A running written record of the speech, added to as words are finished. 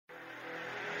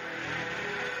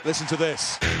Listen to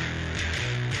this.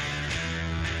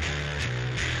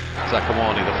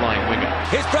 Zakuani, the flying winger.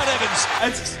 Here's Brad Evans.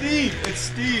 It's Steve. It's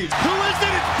Steve. Who is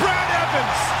it? It's Brad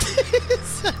Evans. He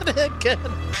said it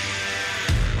again.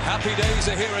 Happy days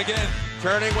are here again.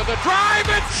 Turning with a drive.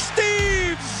 It's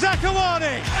Steve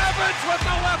Zakuani. Evans with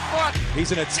the left foot.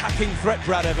 He's an attacking threat,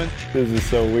 Brad Evans. This is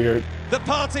so weird. The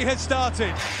party has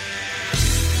started.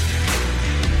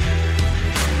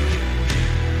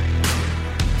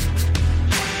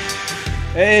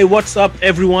 Hey, what's up,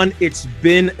 everyone? It's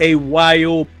been a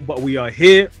while, but we are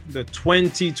here. The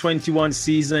 2021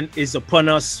 season is upon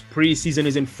us. Pre-season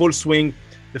is in full swing.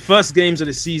 The first games of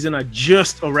the season are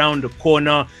just around the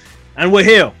corner. And we're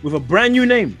here with a brand new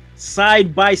name,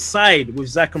 side by side with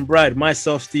Zach and Brad,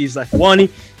 myself, Steve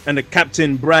Zakuani, and the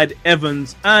captain, Brad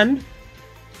Evans. And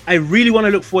I really want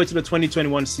to look forward to the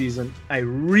 2021 season. I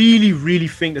really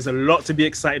think there's a lot to be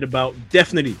excited about.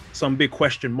 Definitely some big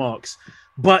question marks.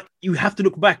 But you have to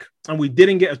look back, and we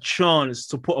didn't get a chance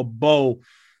to put a bow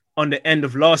on the end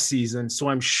of last season. So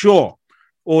I'm sure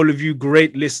all of you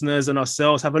great listeners and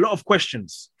ourselves have a lot of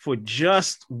questions for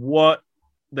just what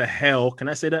the hell, can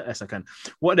I say that? Yes, I can.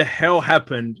 What the hell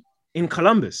happened in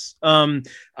Columbus?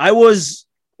 I was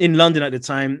in London at the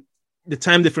time. The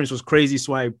time difference was crazy,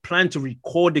 so I planned to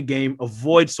record the game,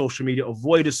 avoid social media,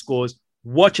 avoid the scores,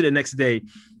 watch it the next day.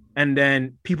 And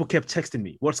then people kept texting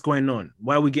me, what's going on?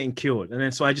 Why are we getting killed? And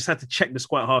then so I just had to check the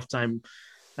score at halftime. And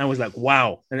I was like,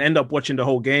 wow. And end up watching the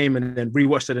whole game and then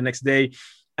rewatched it the next day.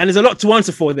 And there's a lot to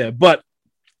answer for there, but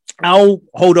I'll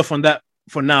hold off on that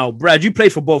for now. Brad, you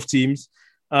played for both teams.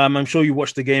 I'm sure you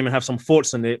watched the game and have some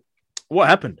thoughts on it. What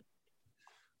happened?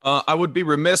 I would be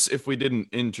remiss if we didn't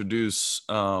introduce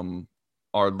our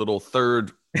little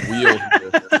third wheel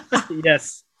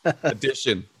Yes.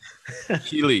 addition.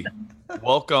 Keely,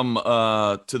 welcome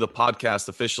to the podcast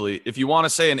officially. If you want to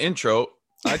say an intro,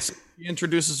 I'd say she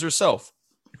introduces herself.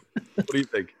 What do you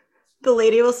think? The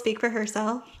lady will speak for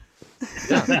herself.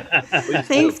 Yeah.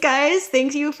 Thanks, guys.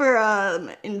 Thank you for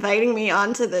inviting me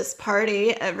onto this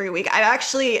party every week.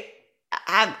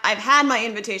 I've had my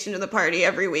invitation to the party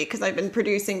every week because I've been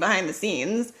producing behind the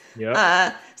scenes.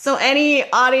 Yeah. So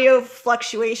any audio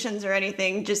fluctuations or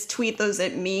anything, just tweet those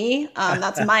at me.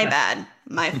 That's my bad.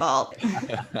 My fault.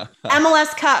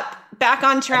 MLS Cup, back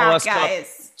on track, MLS Cup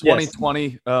guys.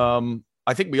 2020.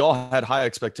 I think we all had high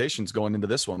expectations going into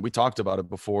this one. We talked about it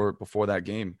before that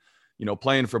game. You know,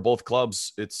 playing for both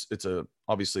clubs, it's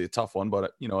obviously a tough one,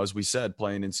 but as we said,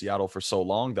 playing in Seattle for so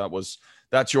long,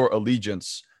 that's your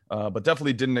allegiance. But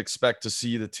definitely didn't expect to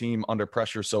see the team under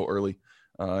pressure so early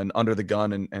and under the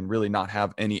gun and really not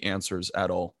have any answers at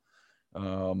all.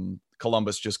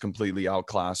 Columbus just completely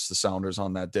outclassed the Sounders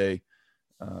on that day.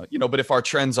 But if our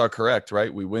trends are correct,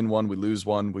 right, we win one, we lose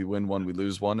one, we win one, we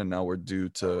lose one, and now we're due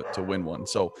to win one.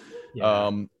 So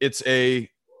it's a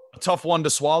tough one to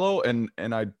swallow, and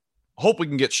I hope we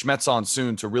can get Schmetz on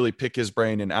soon to really pick his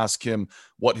brain and ask him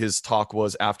what his talk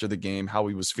was after the game, how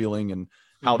he was feeling, and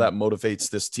how that motivates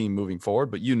this team moving forward.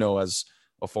 But as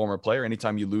a former player,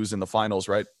 anytime you lose in the finals,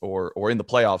 right, or in the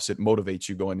playoffs, it motivates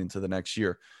you going into the next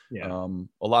year. Yeah.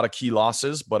 A lot of key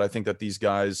losses, but I think that these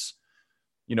guys,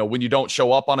 when you don't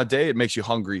show up on a day, it makes you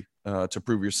hungry to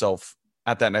prove yourself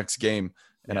at that next game.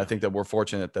 And I think that we're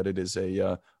fortunate that it is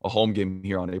a home game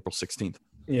here on April 16th.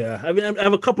 Yeah, I mean, I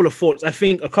have a couple of thoughts. I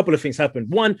think a couple of things happened.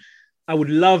 One, I would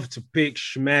love to pick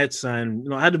Schmetz,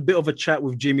 and I had a bit of a chat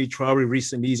with Jimmy Traore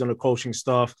recently. He's on the coaching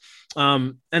staff,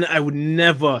 and I would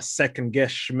never second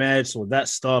guess Schmetz or that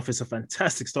staff. It's a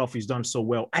fantastic staff. He's done so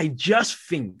well. I just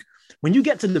think when you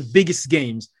get to the biggest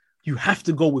games, you have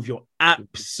to go with your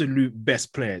absolute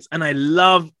best players. And I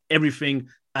love everything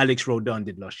Alex Rodon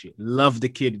did last year. Love the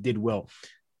kid, did well.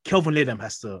 Kelvin Leerdam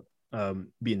has to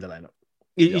be in the lineup.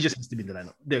 He just has to be in the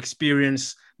lineup. The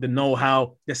experience, the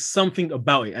know-how, there's something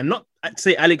about it. And not, I'd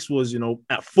say Alex was,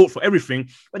 at fault for everything,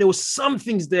 but there was some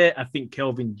things there I think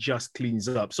Kelvin just cleans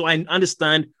up. So I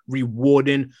understand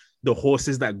rewarding the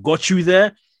horses that got you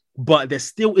there, but there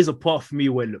still is a part for me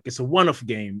where, look, it's a one-off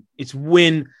game. It's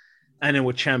win, and then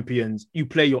we're champions. You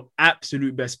play your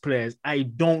absolute best players. I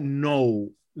don't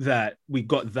know that we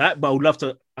got that, but I would love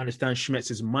to understand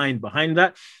Schmetz's mind behind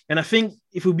that. And I think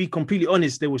if we'll be completely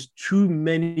honest, there was too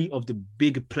many of the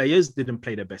big players didn't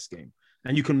play their best game.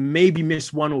 And you can maybe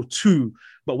miss one or two,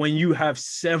 but when you have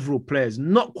several players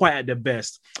not quite at their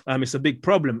best, it's a big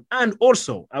problem. And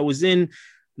also, I was in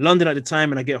London at the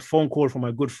time and I get a phone call from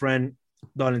my good friend,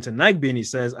 Darlington Nagbe, and he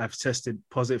says, I've tested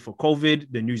positive for COVID.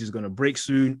 The news is going to break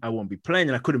soon. I won't be playing.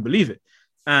 And I couldn't believe it.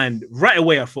 And right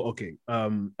away, I thought, okay,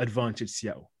 advantage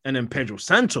Seattle. And then Pedro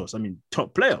Santos, I mean,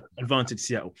 top player, advantage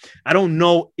Seattle. I don't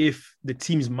know if the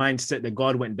team's mindset, the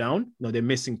guard went down. No, they're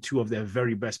missing two of their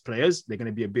very best players. They're going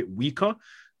to be a bit weaker.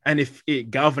 And if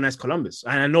it galvanized Columbus.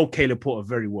 And I know Caleb Porter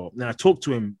very well. And I talked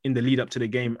to him in the lead up to the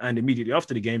game and immediately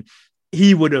after the game.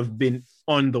 He would have been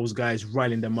on those guys,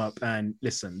 riling them up. And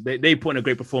listen, they put in a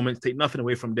great performance. Take nothing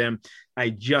away from them.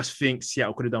 I just think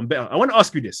Seattle could have done better. I want to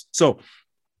ask you this. So,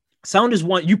 Sounders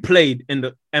won. You played in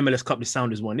the MLS Cup. The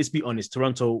Sounders won. Let's be honest.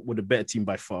 Toronto were the better team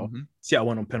by far. Mm-hmm. Seattle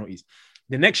won on penalties.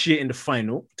 The next year in the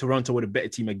final, Toronto were the better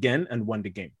team again and won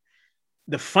the game.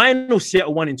 The final,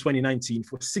 Seattle won in 2019.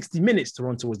 For 60 minutes,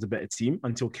 Toronto was the better team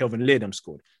until Kelvin Leerdam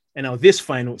scored. And now this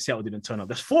final, Seattle didn't turn up.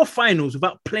 There's 4 finals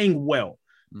without playing well.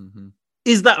 Mm-hmm.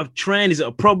 Is that a trend? Is it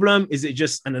a problem? Is it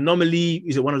just an anomaly?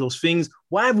 Is it one of those things?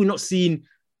 Why have we not seen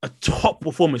a top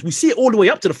performance? We see it all the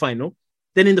way up to the final.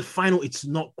 Then in the final, it's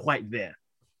not quite there.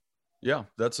 Yeah,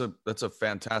 that's a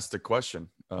fantastic question.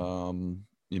 You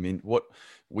mean what?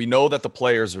 We know that the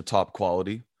players are top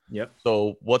quality. Yep.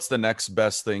 So what's the next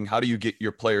best thing? How do you get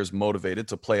your players motivated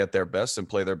to play at their best and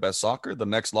play their best soccer? The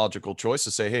next logical choice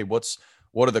is say, hey, what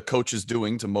are the coaches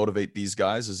doing to motivate these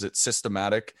guys? Is it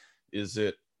systematic? Is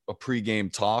it a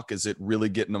pregame talk? Is it really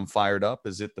getting them fired up?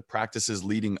 Is it the practices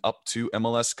leading up to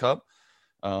MLS Cup?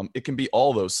 It can be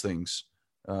all those things.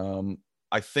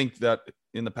 I think that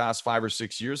in the past 5 or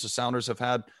 6 years, the Sounders have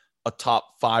had a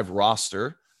top 5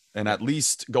 roster, and at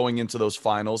least going into those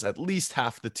finals, at least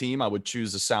half the team, I would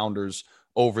choose the Sounders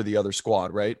over the other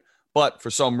squad, right? But for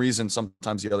some reason,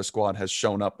 sometimes the other squad has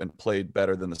shown up and played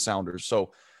better than the Sounders.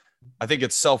 So I think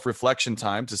it's self-reflection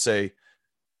time to say,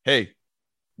 hey,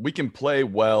 we can play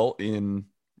well in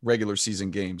regular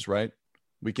season games, right?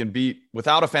 We can beat,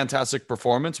 without a fantastic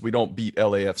performance, we don't beat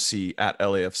LAFC at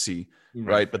LAFC,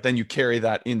 right? But then you carry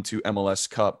that into MLS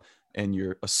Cup and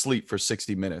you're asleep for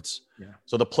 60 minutes. Yeah.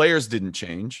 So the players didn't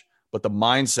change, but the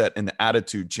mindset and the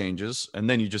attitude changes. And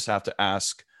then you just have to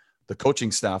ask the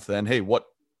coaching staff then, hey, what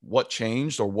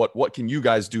changed, or what can you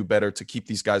guys do better to keep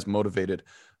these guys motivated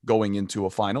going into a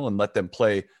final and let them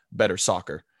play better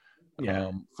soccer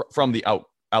from the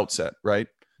outset, right?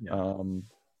 Yeah.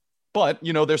 But,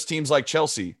 you know, there's teams like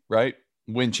Chelsea, right?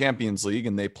 Win Champions League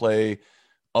and they play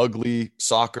ugly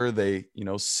soccer. They, you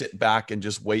know, sit back and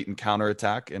just wait and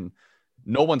counterattack. And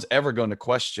no one's ever going to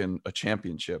question a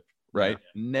championship, right?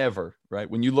 Yeah. Never, right?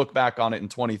 When you look back on it in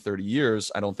 20, 30 years,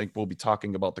 I don't think we'll be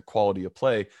talking about the quality of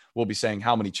play. We'll be saying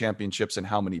how many championships and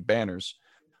how many banners.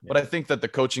 Yeah. But I think that the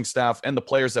coaching staff and the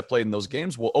players that played in those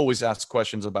games will always ask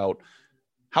questions about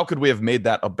how could we have made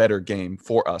that a better game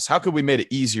for us? How could we made it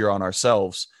easier on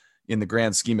ourselves in the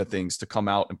grand scheme of things to come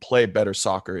out and play better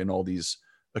soccer in all these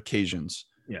occasions?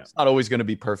 Yeah. It's not always going to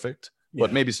be perfect,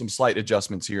 but maybe some slight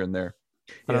adjustments here and there.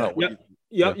 I don't know.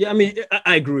 Yeah. I mean,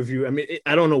 I agree with you. I mean,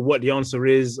 I don't know what the answer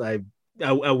is. I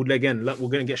would, again, we're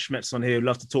going to get Schmetz on here. I'd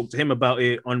love to talk to him about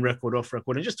it on record, off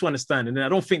record, and just to understand. And I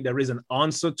don't think there is an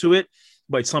answer to it,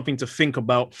 but it's something to think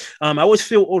about. I always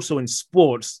feel also in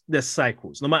sports, there's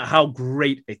cycles, no matter how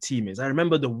great a team is. I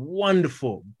remember the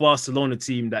wonderful Barcelona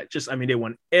team that they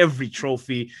won every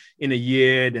trophy in a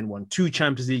year, then won 2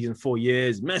 Champions Leagues in 4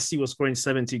 years. Messi was scoring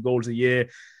 70 goals a year.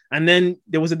 And then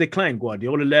there was a decline.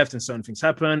 Guardiola left and certain things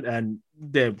happened, and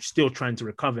they're still trying to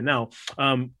recover now.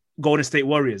 Golden State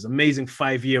Warriors, amazing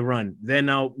 5-year run. They're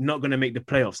now not going to make the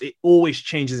playoffs. It always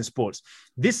changes in sports.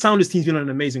 This Sounders team's been on an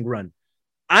amazing run.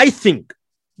 I think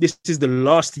this is the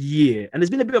last year, and there's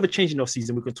been a bit of a change in the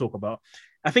season we can talk about.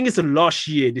 I think it's the last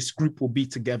year this group will be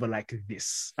together like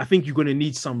this. I think you're going to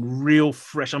need some real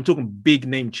fresh, I'm talking big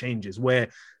name changes, where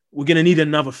we're going to need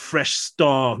another fresh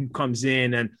star who comes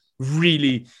in and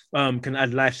really can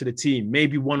add life to the team.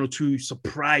 Maybe 1 or 2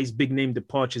 surprise big name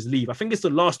departures leave. I think it's the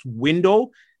last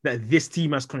window that this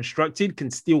team has constructed can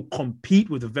still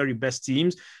compete with the very best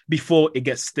teams before it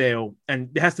gets stale.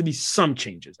 And there has to be some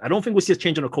changes. I don't think we'll see a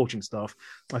change on the coaching staff.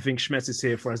 I think Schmetz is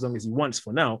here for as long as he wants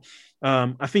for now.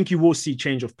 I think you will see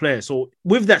change of players. So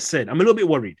with that said, I'm a little bit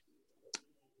worried.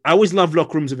 I always love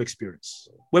locker rooms of experience.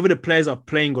 Whether the players are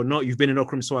playing or not, you've been in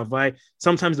locker room, so have I.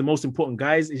 Sometimes the most important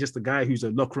guys is just the guy who's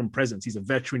a locker room presence. He's a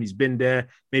veteran. He's been there.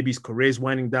 Maybe his career's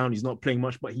winding down. He's not playing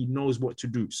much, but he knows what to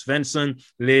do. Svensson,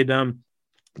 Leerdam,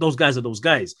 those guys are those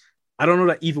guys. I don't know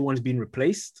that either one's been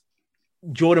replaced.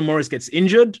 Jordan Morris gets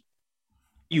injured.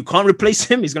 You can't replace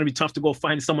him. It's going to be tough to go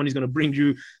find someone who's going to bring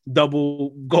you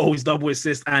double goals, double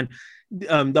assists, and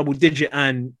double digit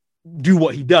and do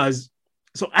what he does.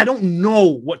 So I don't know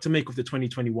what to make of the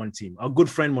 2021 team. Our good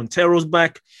friend Montero's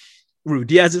back. Ruiz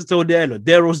Diaz is still there.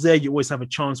 Lodero's there. You always have a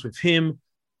chance with him.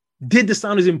 Did the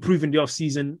Sounders improve in the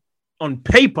offseason? On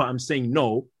paper, I'm saying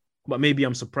no. but maybe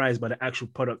I'm surprised by the actual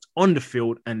product on the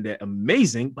field, and they're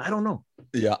amazing, but I don't know.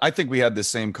 Yeah, I think we had the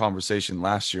same conversation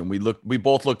last year, and we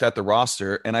both looked at the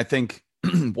roster, and I think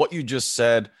what you just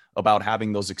said about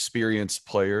having those experienced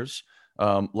players,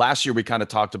 last year we kind of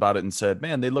talked about it and said,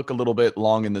 man, they look a little bit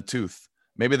long in the tooth.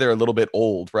 Maybe they're a little bit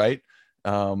old, right?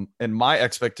 And my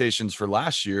expectations for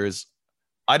last year is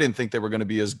I didn't think they were going to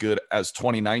be as good as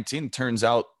 2019. Turns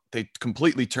out they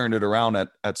completely turned it around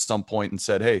at some point and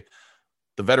said, hey,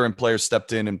 the veteran players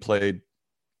stepped in and played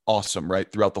awesome, right?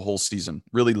 Throughout the whole season,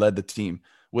 really led the team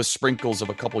with sprinkles of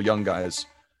a couple young guys.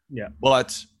 Yeah.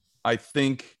 But I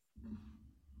think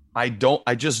I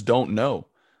just don't know.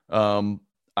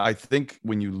 I think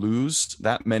when you lose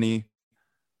that many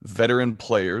veteran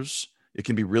players, it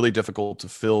can be really difficult to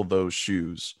fill those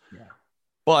shoes.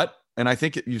 Yeah. And I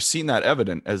think you've seen that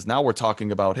evident as now we're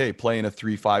talking about, hey, playing a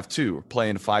 3-5-2 or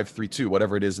playing 5-3-2,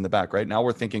 whatever it is in the back, right? Now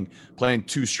we're thinking playing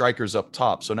two strikers up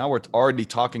top. So now we're already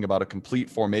talking about a complete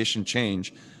formation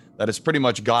change that has pretty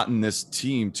much gotten this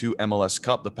team to MLS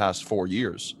Cup the past 4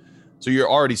 years. So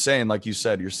you're already saying, like you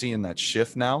said, you're seeing that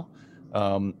shift now.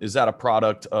 Is that a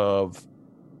product of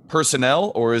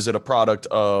personnel, or is it a product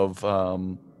of,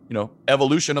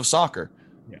 evolution of soccer?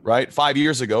 Yeah. Right? 5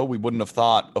 years ago, we wouldn't have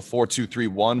thought a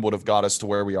 4-2-3-1 would have got us to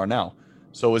where we are now.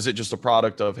 So is it just a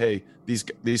product of, hey,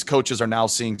 these coaches are now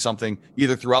seeing something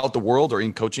either throughout the world or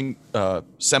in coaching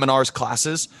seminars,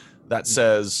 classes that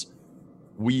says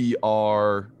we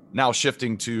are now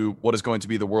shifting to what is going to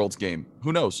be the world's game?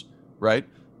 Who knows, right?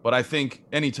 But I think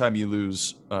anytime you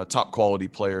lose top quality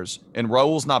players, and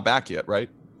Raul's not back yet, right?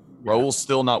 Yeah. Raul's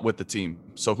still not with the team.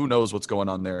 So who knows what's going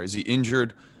on there? Is he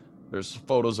injured? There's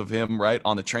photos of him, right,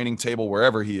 on the training table,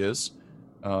 wherever he is.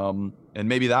 And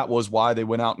maybe that was why they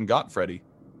went out and got Freddie.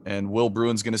 And Will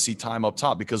Bruin's going to see time up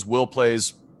top because Will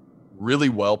plays really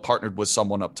well partnered with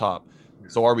someone up top.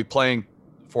 So are we playing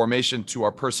formation to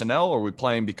our personnel, or are we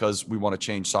playing because we want to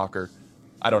change soccer?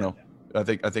 I don't know. I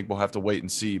think we'll have to wait and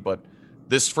see. But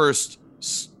this first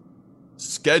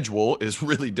schedule is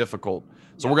really difficult.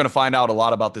 So we're going to find out a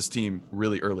lot about this team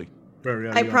really early.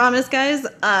 I promise, guys,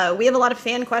 we have a lot of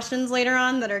fan questions later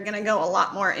on that are going to go a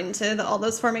lot more into all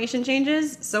those formation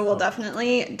changes. So we'll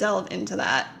definitely delve into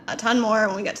that a ton more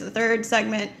when we get to the third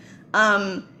segment.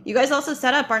 You guys also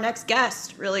set up our next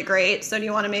guest really great. So do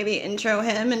you want to maybe intro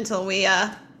him until we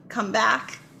come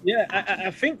back? Yeah,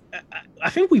 I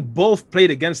think we both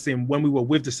played against him when we were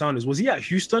with the Sounders. Was he at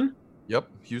Houston? Yep,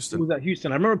 Houston. He was at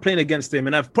Houston. I remember playing against him,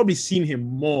 and I've probably seen him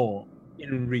more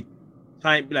in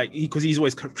time, like because he's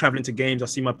always traveling to games. I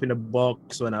see him up in the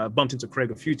box, and I bumped into Craig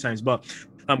a few times. But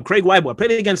Craig Waibel, I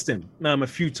played against him a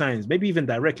few times, maybe even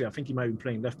directly. I think he might be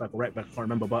playing left back or right back. I can't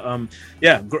remember. But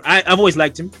I've always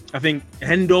liked him. I think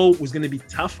Hendo was going to be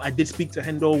tough. I did speak to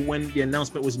Hendo when the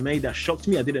announcement was made. That shocked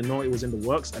me. I didn't know it was in the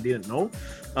works. I didn't know.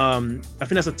 I think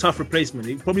that's a tough replacement.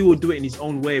 He probably will do it in his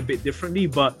own way, a bit differently,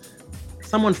 but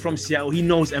someone from Seattle, he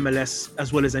knows MLS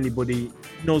as well as anybody.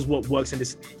 He knows what works in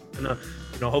this league. And,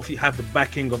 hopefully have the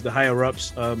backing of the higher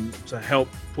ups to help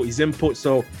put his input.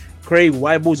 So Craig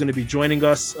Waibel is going to be joining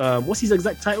us. What's his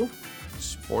exact title?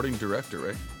 Sporting director,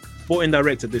 right? Sporting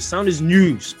director. The Sounders'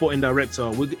 new sporting director.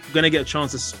 We're going to get a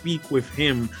chance to speak with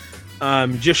him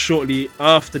just shortly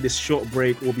after this short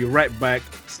break. We'll be right back.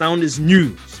 Sounders'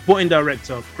 new sporting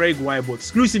director, Craig Waibel,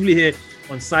 exclusively here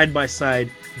on Side by Side,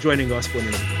 joining us for an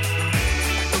interview.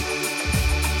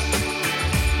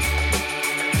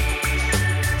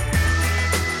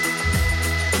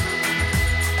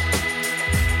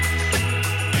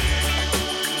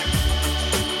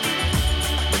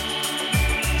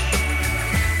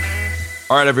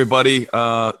 All right, everybody.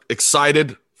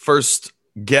 Excited. First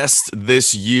guest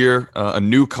this year, a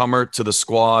newcomer to the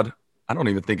squad. I don't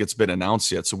even think it's been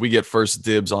announced yet. So we get first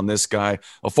dibs on this guy,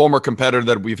 a former competitor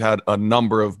that we've had a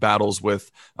number of battles with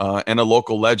and a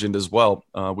local legend as well.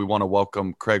 We want to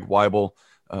welcome Craig Waibel,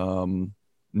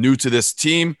 new to this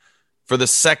team for the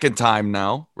second time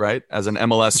now, right, as an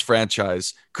MLS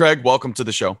franchise. Craig, welcome to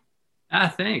the show.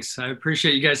 Thanks. I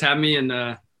appreciate you guys having me. And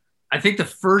I think the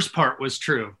first part was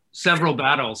true. Several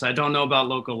battles. I don't know about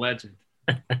local legend.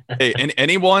 Hey, and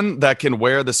anyone that can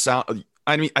wear the sound,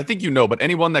 I mean, I think but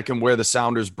anyone that can wear the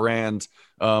Sounders brand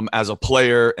as a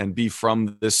player and be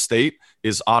from this state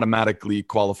is automatically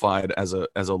qualified as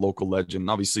a local legend.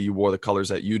 Obviously, you wore the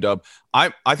colors at UW.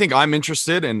 I think I'm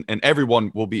interested, and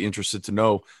everyone will be interested to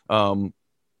know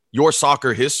your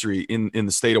soccer history in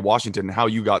the state of Washington and how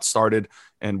you got started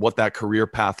and what that career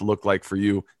path looked like for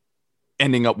you,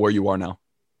 ending up where you are now.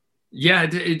 Yeah,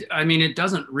 it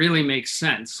doesn't really make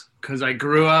sense because I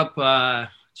grew up,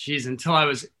 until I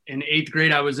was in 8th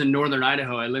grade, I was in northern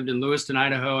Idaho. I lived in Lewiston,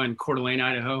 Idaho and Coeur d'Alene,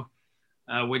 Idaho.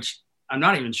 which I'm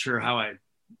not even sure how I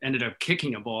ended up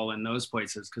kicking a ball in those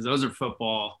places, because those are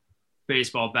football,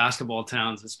 baseball, basketball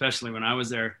towns, especially when I was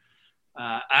there.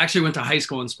 I actually went to high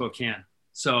school in Spokane.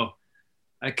 So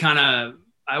I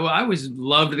always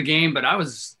loved the game, but I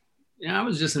was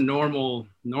just a normal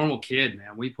kid,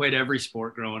 man. We played every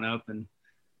sport growing up. And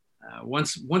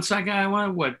once I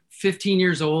got 15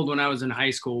 years old, when I was in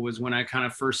high school, was when I kind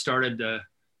of first started to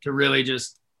really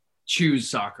just choose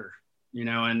soccer,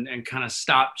 and kind of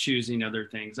stop choosing other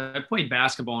things. I played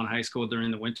basketball in high school during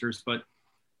the winters, but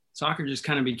soccer just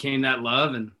kind of became that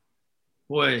love. And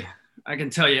boy, I can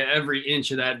tell you every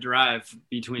inch of that drive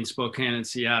between Spokane and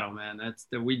Seattle, man,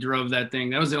 we drove that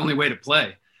thing. That was the only way to play.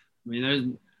 I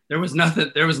mean, there was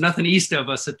nothing east of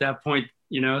us at that point,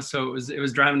 so it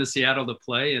was driving to Seattle to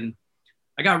play. And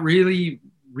I got really,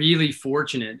 really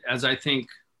fortunate, as I think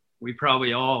we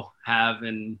probably all have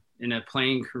in a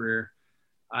playing career.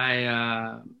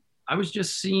 I was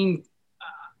just seen,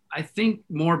 I think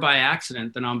more by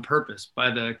accident than on purpose,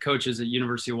 by the coaches at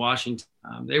University of Washington.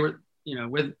 They were,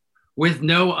 with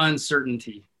no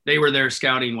uncertainty, they were there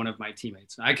scouting one of my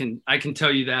teammates. I can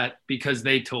tell you that because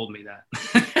they told me that.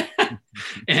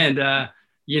 And,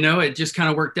 it just kind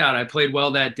of worked out. I played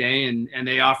well that day, and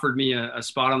they offered me a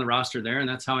spot on the roster there. And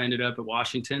that's how I ended up at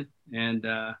Washington. And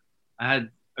I had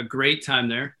a great time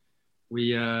there.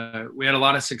 We had a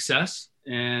lot of success,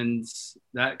 and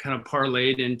that kind of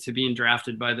parlayed into being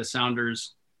drafted by the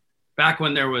Sounders back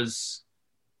when there was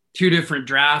 2 different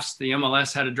drafts. The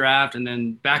MLS had a draft, and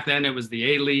then back then it was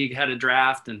the A-League had a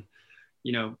draft. And,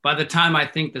 by the time I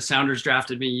think the Sounders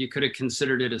drafted me, you could have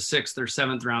considered it a 6th or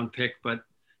 7th round pick, but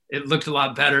it looked a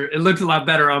lot better. It looked a lot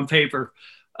better on paper,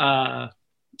 and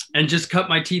just cut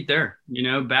my teeth there.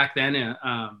 Back then,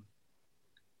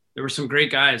 there were some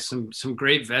great guys, some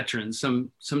great veterans,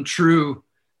 some true,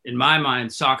 in my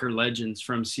mind, soccer legends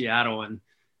from Seattle. And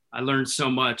I learned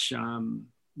so much. Neil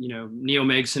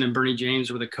Megson and Bernie James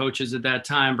were the coaches at that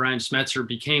time. Brian Schmetzer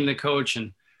became the coach.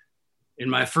 And in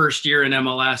my first year in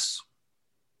MLS,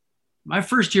 my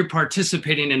first year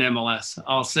participating in MLS,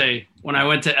 I'll say, when I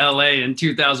went to LA in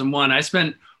 2001, I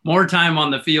spent more time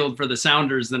on the field for the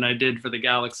Sounders than I did for the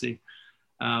Galaxy,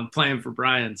 playing for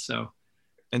Brian. So,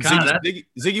 and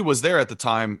Ziggy was there at the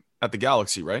time at the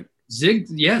Galaxy, right?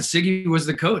 Ziggy was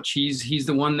the coach. He's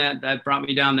the one that brought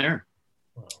me down there.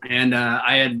 And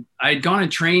I had gone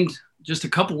and trained just a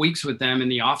couple weeks with them in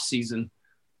the off season.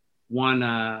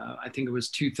 I think it was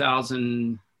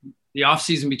 2000, the off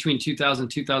season between 2000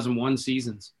 and 2001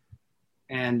 seasons.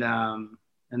 And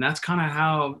that's kind of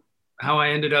how I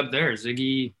ended up there.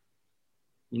 Ziggy,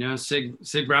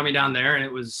 Sig brought me down there, and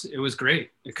it was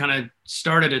great. It kind of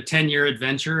started a 10-year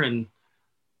adventure, and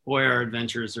boy, our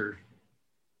adventures are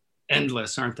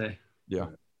endless, aren't they? Yeah.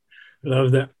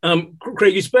 Love that.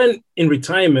 Craig, you spent in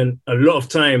retirement a lot of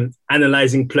time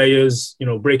analyzing players,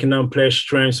 breaking down player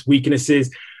strengths,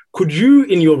 weaknesses. Could you,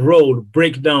 in your role,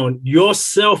 break down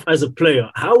yourself as a player?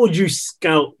 How would you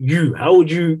scout you? How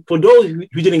would you, for those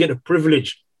who didn't get the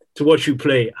privilege to watch you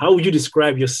play, how would you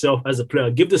describe yourself as a player?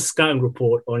 Give the scouting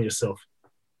report on yourself.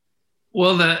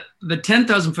 Well, the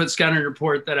 10,000 foot scouting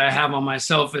report that I have on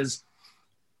myself is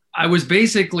I was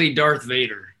basically Darth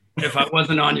Vader if I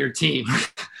wasn't on your team.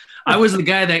 I was the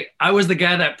guy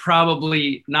that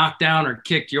probably knocked down or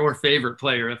kicked your favorite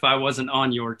player if I wasn't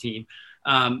on your team.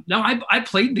 No, I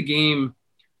played the game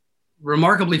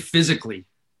remarkably physically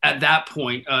at that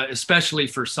point, especially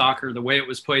for soccer. The way it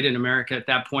was played in America at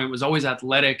that point was always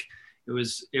athletic. It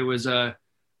was I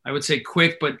would say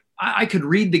quick, but I could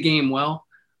read the game well.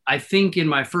 I think in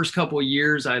my first couple of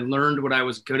years, I learned what I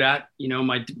was good at.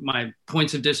 My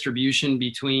points of distribution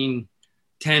between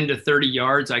 10 to 30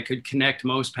 yards, I could connect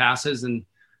most passes and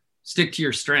stick to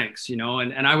your strengths,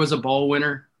 and I was a ball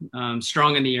winner,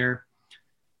 strong in the air.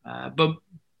 But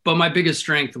my biggest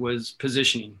strength was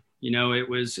positioning. It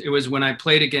was when I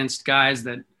played against guys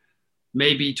that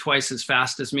may be twice as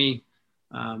fast as me.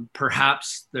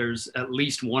 Perhaps there's at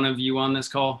least one of you on this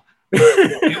call.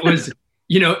 It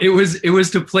was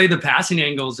to play the passing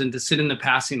angles and to sit in the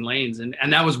passing lanes.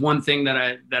 And that was one thing that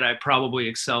I probably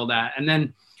excelled at. And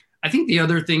then I think the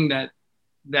other thing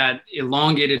that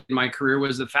elongated my career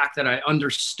was the fact that I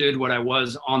understood what I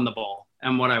was on the ball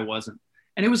and what I wasn't.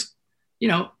 And it was,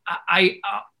 I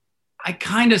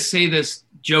kind of say this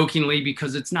jokingly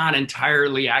because it's not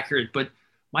entirely accurate, but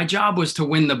my job was to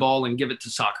win the ball and give it to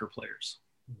soccer players,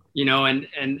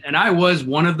 and I was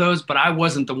one of those, but I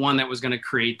wasn't the one that was going to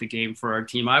create the game for our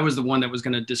team. I was the one that was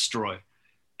going to destroy.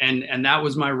 And that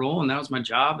was my role and that was my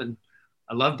job. And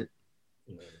I loved it.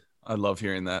 I love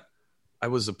hearing that. I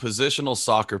was a positional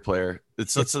soccer player.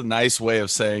 It's such a nice way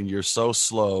of saying you're so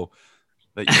slow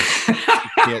that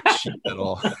you can't cheat at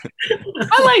all.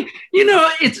 I like,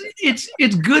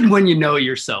 it's good when you know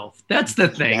yourself. That's the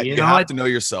thing. You have to know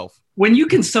yourself. When you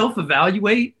can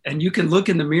self-evaluate and you can look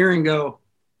in the mirror and go,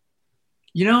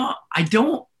 I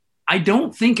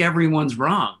don't think everyone's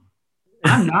wrong.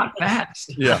 I'm not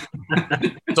fast. Yeah.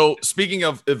 So speaking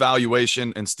of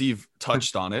evaluation, and Steve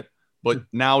touched on it, but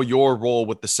now your role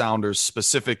with the Sounders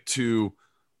specific to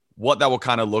what that will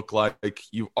kind of look like.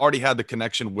 You've already had the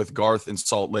connection with Garth in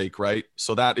Salt Lake, right?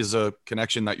 So that is a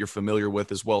connection that you're familiar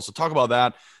with as well. So talk about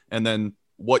that, and then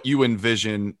what you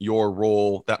envision your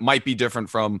role that might be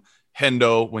different from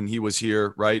Hendo when he was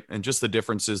here, right? And just the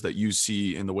differences that you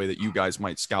see in the way that you guys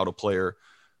might scout a player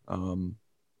in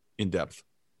depth.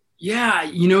 Yeah,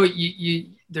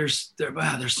 there's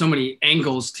so many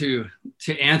angles to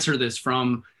answer this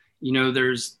from.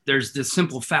 There's the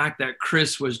simple fact that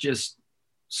Chris was just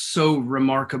so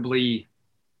remarkably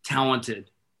talented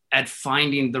at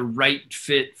finding the right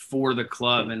fit for the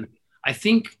club. And I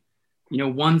think,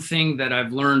 one thing that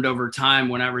I've learned over time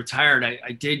when I retired,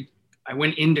 I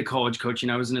went into college coaching.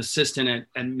 I was an assistant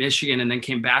at Michigan, and then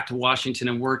came back to Washington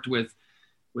and worked with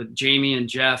Jamie and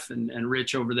Jeff and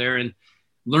Rich over there, and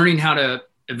learning how to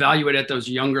evaluate at those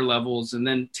younger levels, and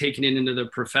then taking it into the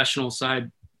professional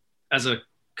side as a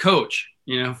coach,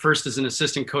 first as an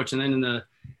assistant coach and then in the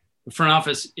front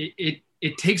office.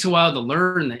 It takes a while to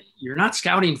learn that you're not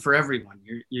scouting for everyone.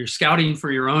 You're scouting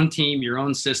for your own team, your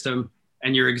own system,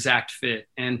 and your exact fit.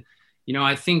 And,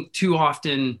 I think too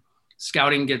often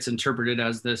scouting gets interpreted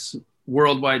as this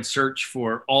worldwide search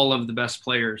for all of the best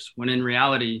players, when in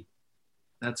reality,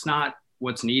 that's not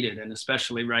what's needed. And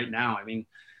especially right now, I mean,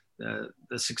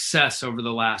 the success over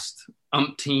the last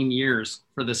umpteen years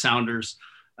for the Sounders,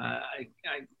 I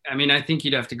think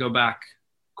you'd have to go back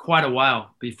quite a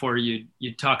while before you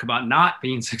talk about not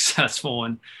being successful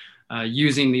and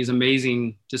using these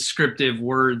amazing descriptive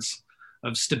words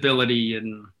of stability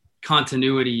and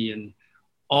continuity and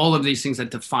all of these things that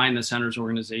define the Sounders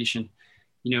organization.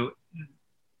 To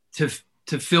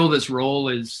fill this role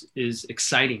is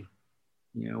exciting.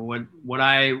 What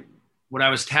I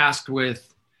was tasked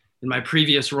with in my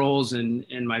previous roles and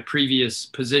in my previous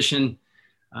position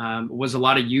was a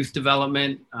lot of youth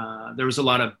development. There was a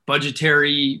lot of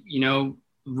budgetary,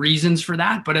 reasons for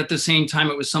that, but at the same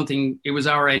time, it was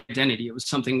our identity. It was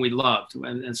something we loved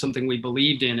and something we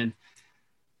believed in.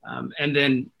 And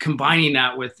then combining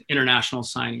that with international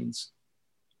signings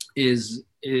is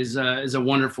a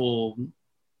wonderful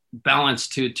balance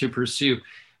to pursue.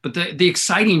 But the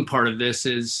exciting part of this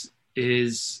is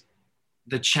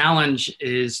the challenge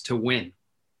is to win,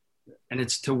 and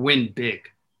it's to win big.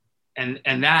 And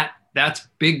that's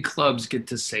big clubs get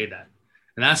to say that.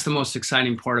 And that's the most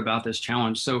exciting part about this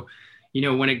challenge. So,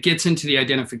 when it gets into the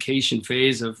identification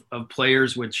phase of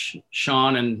players, which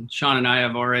Sean and I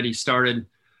have already started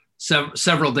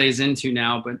several days into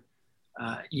now, but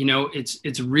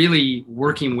it's really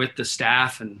working with the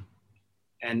staff and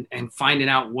finding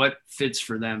out what fits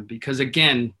for them. Because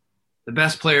again, the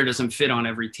best player doesn't fit on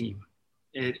every team.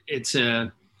 It's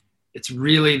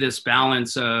really this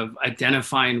balance of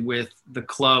identifying with the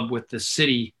club, with the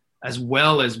city, as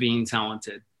well as being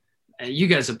talented. And you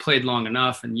guys have played long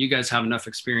enough, and you guys have enough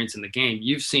experience in the game.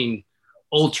 You've seen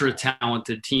ultra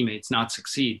talented teammates not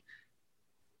succeed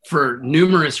for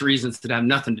numerous reasons that have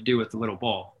nothing to do with the little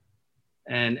ball.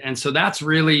 And so that's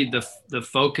really the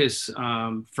focus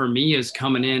for me, is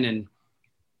coming in and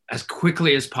as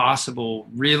quickly as possible,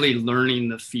 really learning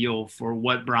the feel for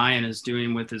what Brian is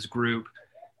doing with his group,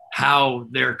 how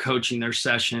they're coaching their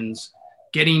sessions,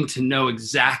 getting to know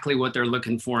exactly what they're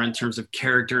looking for in terms of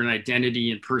character and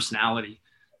identity and personality,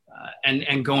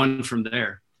 and going from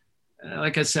there.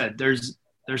 Like I said, there's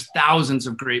thousands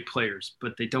of great players,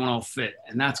 but they don't all fit.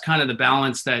 And that's kind of the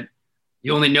balance that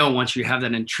you only know once you have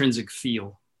that intrinsic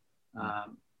feel.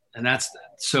 And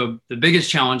so the biggest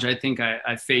challenge I think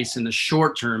I face in the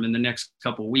short term, in the next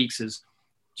couple of weeks, is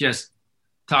just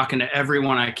talking to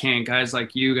everyone I can, guys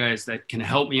like you guys that can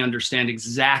help me understand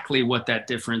exactly what that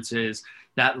difference is,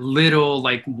 that little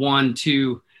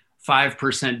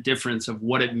 1-5% difference of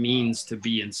what it means to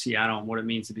be in Seattle and what it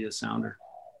means to be a Sounder.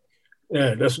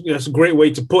 Yeah, that's a great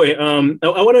way to put it. I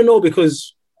want to know,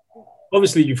 because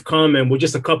obviously you've come and we're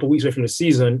just a couple of weeks away from the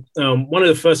season. One of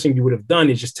the first things you would have done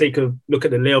is just take a look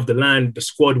at the lay of the land, the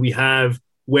squad we have,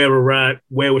 where we're at,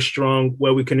 where we're strong,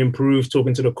 where we can improve,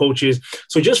 talking to the coaches.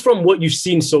 So just from what you've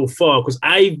seen so far, because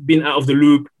I've been out of the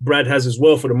loop, Brad has as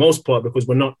well for the most part, because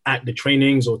we're not at the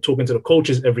trainings or talking to the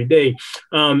coaches every day.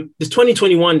 This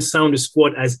 2021 Sounders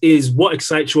squad as is, what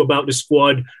excites you about the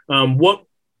squad? What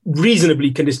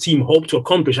reasonably can this team hope to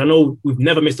accomplish? I know we've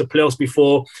never missed the playoffs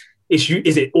before.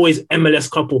 is it always MLS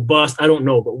Cup or bust? I don't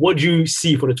know, but what do you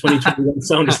see for the 2021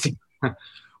 Sounders team?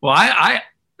 Well,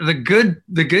 the good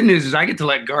news is I get to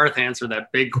let Garth answer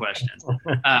that big question.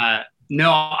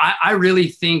 No, I really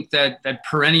think that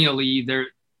perennially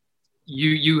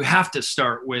you have to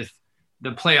start with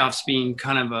the playoffs being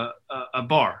kind of a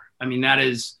bar. I mean,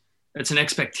 it's an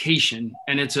expectation,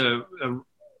 and it's a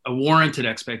warranted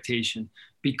expectation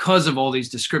because of all these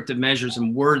descriptive measures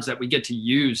and words that we get to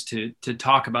use to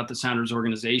talk about the Sounders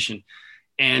organization.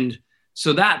 And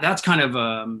so that's kind of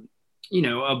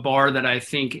a bar that I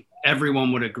think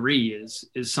everyone would agree is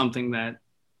something that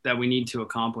we need to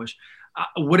accomplish.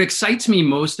 What excites me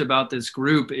most about this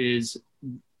group is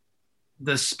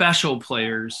the special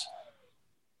players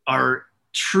are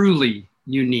truly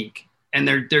unique, and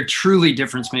they're truly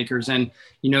difference makers. And,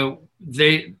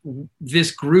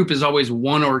 this group is always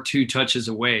one or two touches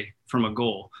away from a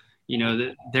goal.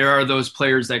 There are those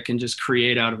players that can just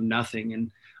create out of nothing.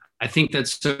 And I think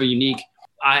that's so unique.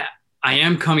 I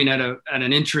am coming at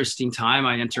an interesting time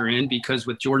I enter in, because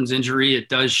with Jordan's injury, it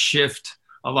does shift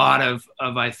a lot of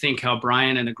I think how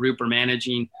Brian and the group are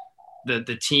managing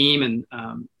the team. And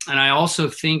I also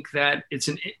think that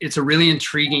it's a really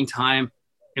intriguing time,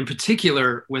 in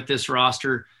particular with this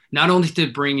roster, not only to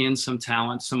bring in some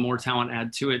more talent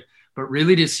add to it, but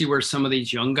really to see where some of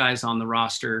these young guys on the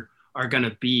roster are going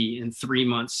to be in 3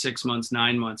 months, 6 months,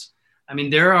 9 months. I mean,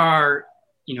 there are,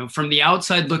 from the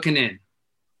outside looking in,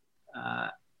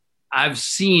 I've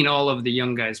seen all of the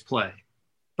young guys play,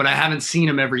 but I haven't seen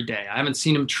them every day. I haven't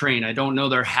seen them train. I don't know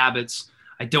their habits.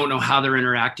 I don't know how they're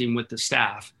interacting with the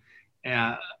staff.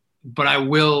 But I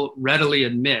will readily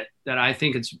admit that I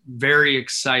think it's very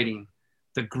exciting,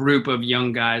 the group of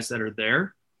young guys that are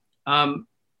there,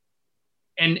 and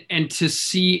to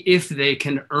see if they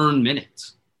can earn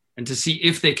minutes, and to see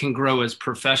if they can grow as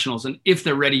professionals, and if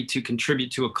they're ready to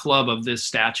contribute to a club of this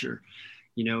stature.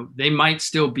 They might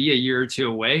still be a year or two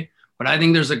away, but I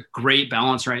think there's a great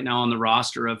balance right now on the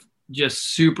roster of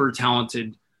just super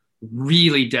talented,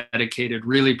 really dedicated,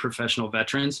 really professional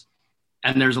veterans.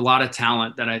 And there's a lot of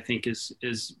talent that I think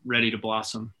is ready to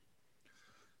blossom.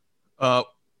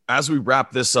 As we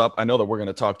wrap this up, I know that we're going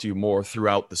to talk to you more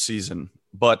throughout the season,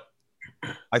 but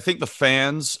I think the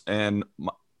fans and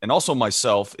also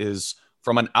myself is,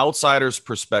 from an outsider's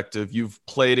perspective, you've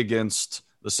played against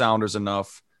the Sounders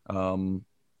enough.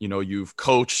 You've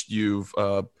coached, you've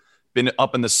been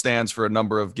up in the stands for a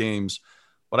number of games,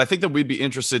 but I think that we'd be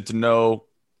interested to know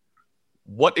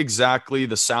what exactly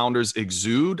the Sounders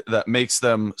exude that makes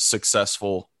them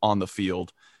successful on the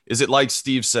field. Is it like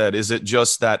Steve said, is it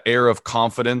just that air of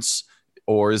confidence,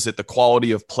 or is it the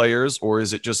quality of players, or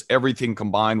is it just everything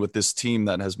combined with this team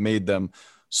that has made them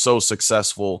so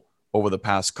successful over the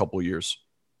past couple of years?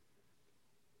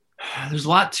 There's a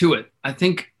lot to it. I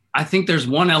think there's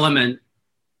one element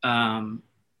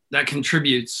that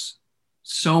contributes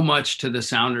so much to the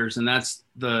Sounders, and that's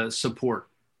the support.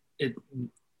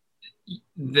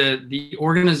 The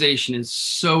organization is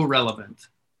so relevant,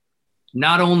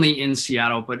 not only in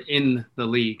Seattle, but in the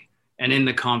league and in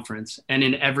the conference and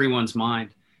in everyone's mind,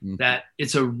 that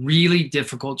it's a really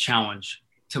difficult challenge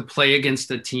to play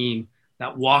against a team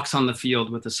that walks on the field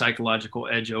with a psychological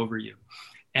edge over you.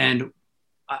 And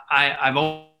I've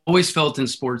always felt in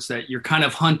sports that you're kind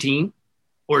of hunting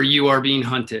or you are being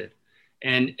hunted.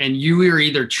 And you are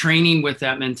either training with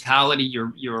that mentality,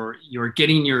 you're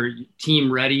getting your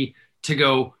team ready to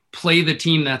go play the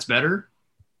team that's better,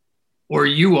 or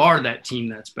you are that team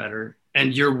that's better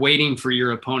and you're waiting for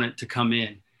your opponent to come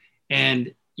in.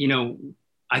 And,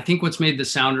 I think what's made the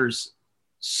Sounders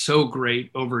so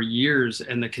great over years,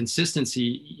 and the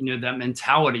consistency, that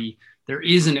mentality, there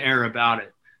is an air about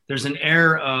it. There's an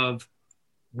air of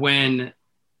when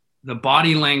the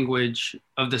body language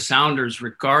of the Sounders,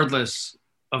 regardless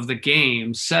of the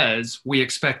game, says we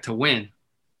expect to win.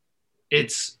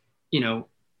 It's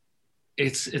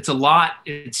a lot.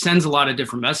 It sends a lot of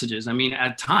different messages. I mean,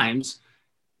 at times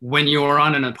when you're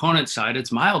on an opponent's side,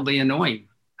 it's mildly annoying,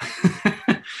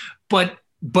 but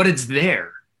it's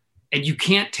there, and you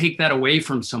can't take that away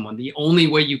from someone. The only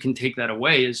way you can take that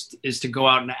away is to go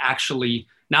out and actually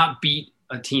not beat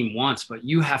a team once, but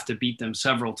you have to beat them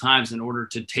several times in order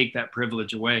to take that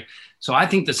privilege away. So I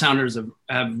think the Sounders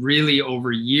have really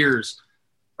over years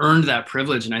earned that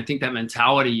privilege. And I think that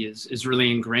mentality is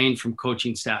really ingrained from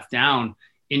coaching staff down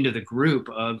into the group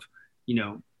of,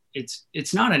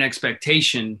 it's not an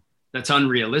expectation that's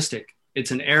unrealistic.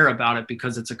 It's an air about it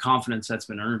because it's a confidence that's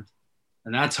been earned.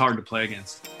 And that's hard to play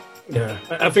against. Yeah,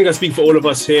 I think I speak for all of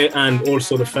us here and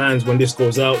also the fans when this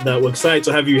goes out that we're excited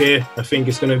to have you here. I think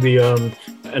it's going to be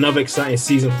another exciting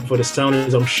season for the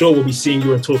Sounders. I'm sure we'll be seeing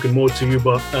you and talking more to you,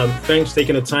 but thanks for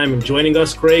taking the time and joining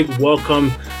us, Craig.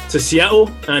 Welcome to Seattle,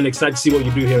 and excited to see what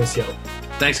you do here in Seattle.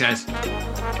 Thanks, guys.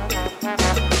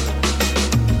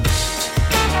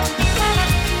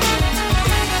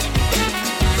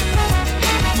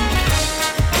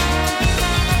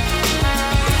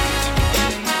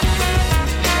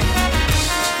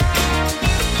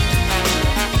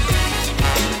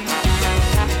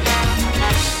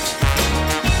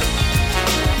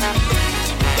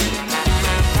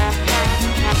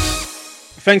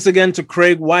 Thanks again to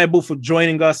Craig Waibel for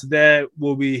joining us there.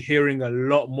 We'll be hearing a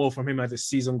lot more from him as the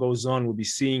season goes on. We'll be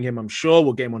seeing him, I'm sure.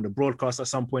 We'll get him on the broadcast at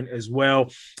some point as well.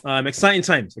 Exciting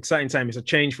times. It's a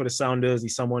change for the Sounders.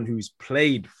 He's someone who's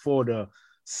played for the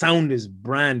Sounders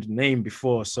brand name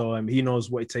before, so he knows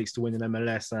what it takes to win in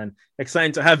MLS, and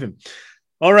exciting to have him.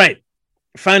 All right,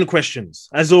 fan questions.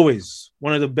 As always,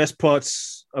 one of the best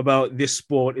parts about this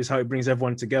sport is how it brings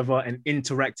everyone together and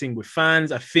interacting with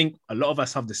fans. I think a lot of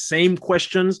us have the same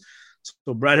questions,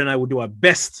 so Brad and I will do our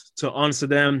best to answer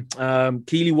them.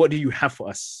 Keely, what do you have for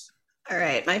us? All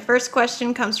right, my first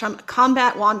question comes from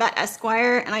Combat Wombat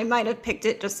Esquire, and I might have picked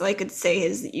it just so I could say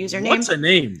his username. What's a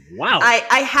name? Wow.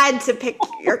 I had to pick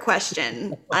your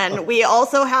question, and we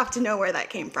also have to know where that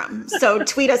came from. So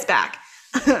tweet us back.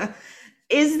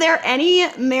 Is there any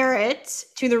merit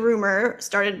to the rumor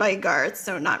started by Garth,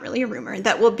 so not really a rumor,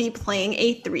 that we'll be playing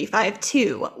a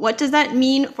 3-5-2? What does that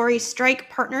mean for a strike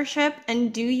partnership,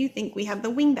 and do you think we have the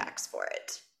wingbacks for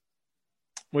it?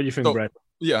 What do you think, Brad?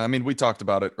 Yeah, I mean, we talked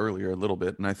about it earlier a little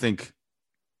bit, and I think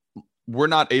we're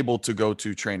not able to go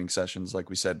to training sessions like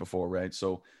we said before, right?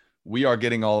 So we are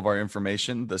getting all of our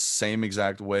information the same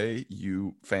exact way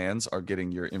you fans are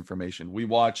getting your information. We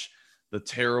watch the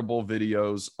terrible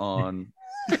videos on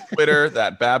Twitter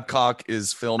that Babcock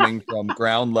is filming from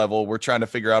ground level. We're trying to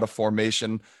figure out a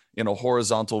formation in a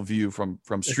horizontal view from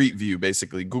street view,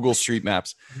 basically Google Street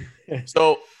Maps.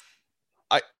 So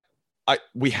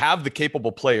we have the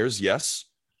capable players. Yes.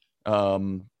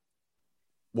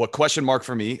 What question mark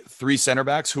for me, 3 center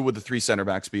backs. Who would the 3 center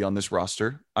backs be on this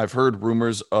roster? I've heard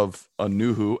rumors of a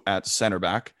Nuhu at center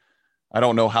back. I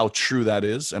don't know how true that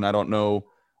is. And I don't know,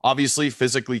 obviously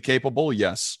physically capable.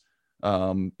 Yes.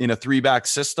 In a 3-back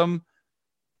system,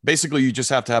 basically you just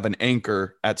have to have an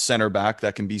anchor at center back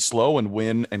that can be slow and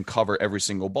win and cover every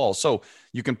single ball. So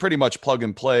you can pretty much plug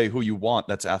and play who you want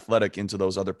that's athletic into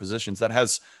those other positions, that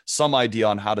has some idea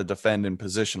on how to defend and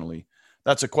positionally.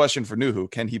 That's a question for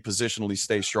Nuhu. Can he positionally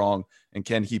stay strong, and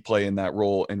can he play in that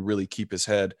role and really keep his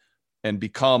head and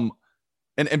become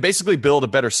and basically build a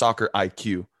better soccer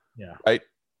IQ? Yeah. Right.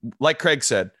 Like Craig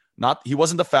said, he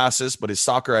wasn't the fastest, but his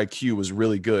soccer IQ was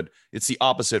really good. It's the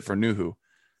opposite for Nuhu.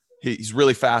 He's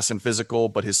really fast and physical,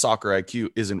 but his soccer IQ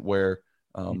isn't where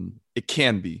it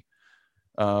can be.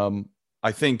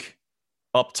 I think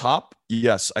up top,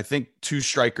 yes, I think 2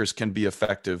 strikers can be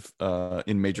effective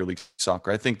in Major League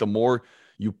Soccer. I think the more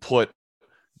you put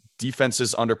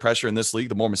defenses under pressure in this league,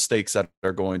 the more mistakes that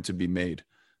are going to be made,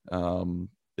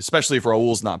 especially if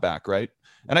Raul's not back, right?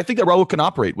 And I think that Raul can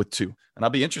operate with 2. And I'll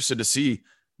be interested to see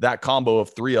that combo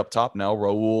of 3 up top now,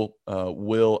 Raul,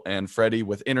 Will, and Freddie,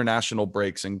 with international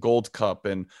breaks and Gold Cup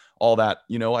and all that.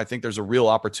 You know, I think there's a real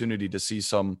opportunity to see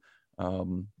some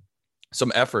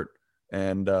effort.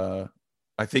 And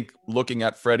I think looking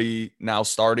at Freddie now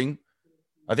starting,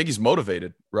 I think he's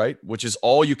motivated, right? Which is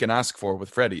all you can ask for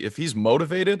with Freddie. If he's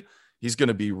motivated, he's going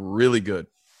to be really good,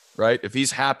 right? If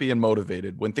he's happy and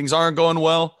motivated. When things aren't going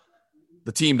well,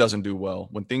 the team doesn't do well.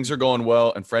 When things are going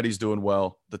well and Freddie's doing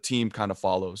well, the team kind of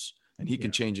follows, and he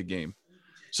can change a game.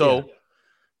 So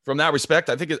from that respect,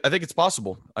 I think it's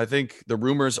possible. I think the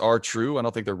rumors are true. I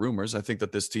don't think they're rumors. I think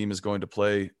that this team is going to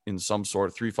play in some sort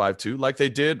of 3-5-2 like they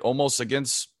did almost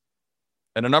against,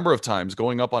 and a number of times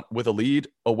going up with a lead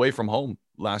away from home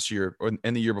last year or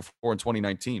in the year before in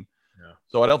 2019. Yeah.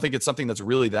 So I don't think it's something that's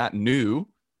really that new.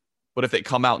 But if they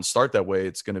come out and start that way,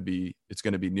 it's going to be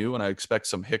new, and I expect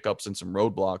some hiccups and some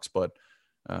roadblocks. But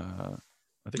I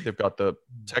think they've got the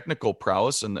technical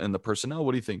prowess and the personnel.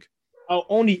 What do you think? I'll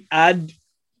only add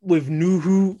with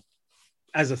Nuhu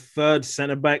as a 3rd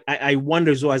center back. I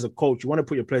wonder as well, as a coach, you want to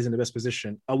put your players in the best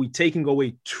position. Are we taking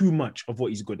away too much of what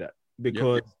he's good at?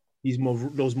 Because he's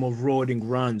those more marauding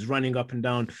runs, running up and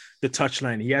down the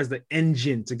touchline. He has the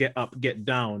engine to get up, get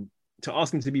down. To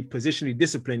ask him to be positionally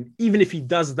disciplined, even if he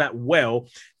does that well,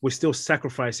 we're still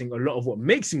sacrificing a lot of what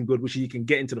makes him good, which is he can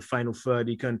get into the final third,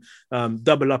 he can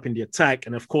double up in the attack,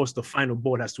 and of course the final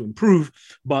ball has to improve.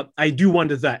 But I do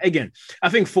wonder that. Again, I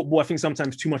think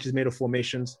sometimes too much is made of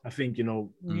formations. I think,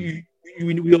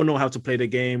 we all know how to play the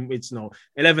game. It's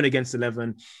 11 against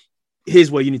 11.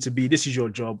 here's where you need to be. This is your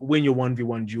job. Win your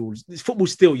 1v1 duels. This football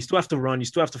still, you still have to run. You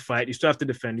still have to fight. You still have to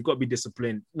defend. You've got to be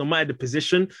disciplined. No matter the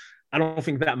position, I don't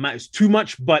think that matters too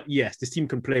much. But yes, this team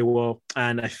can play well.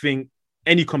 And I think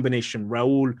any combination,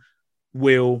 Raul,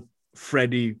 Will,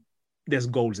 Freddie, there's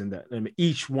goals in that. I mean,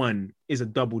 each one is a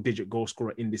double-digit goal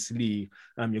scorer in this league.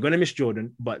 You're going to miss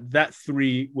Jordan, but that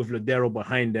three with Lodeiro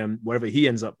behind them, wherever he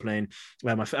ends up playing,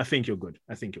 I think you're good.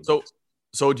 I think you're good.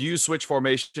 So do you switch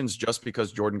formations just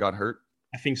because Jordan got hurt?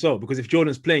 I think so, because if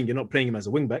Jordan's playing, you're not playing him as a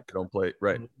wingback. Don't play,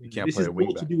 right. You can't this play is a more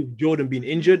wingback. to do with Jordan being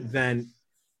injured than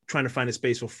trying to find a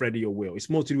space for Freddie or Will. It's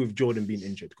more to do with Jordan being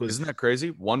injured. Because isn't that crazy?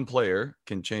 One player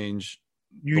can change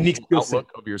unique the skill set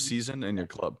outlook of your season and your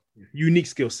club. Unique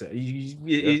skill set.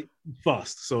 It's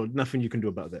fast, so nothing you can do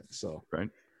about that. So right.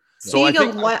 So I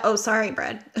think what? Oh, sorry,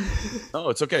 Brad. No,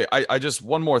 it's okay. I just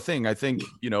one more thing. I think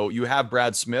you have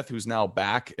Brad Smith, who's now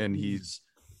back and he's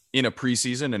in a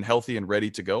preseason and healthy and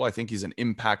ready to go. I think he's an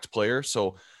impact player.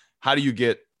 So how do you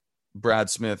get Brad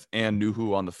Smith and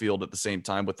Nuhu on the field at the same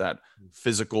time with that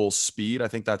physical speed? I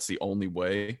think that's the only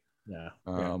way. Yeah,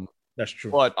 that's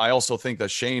true. But I also think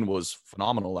that Shane was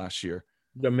phenomenal last year.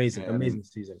 Amazing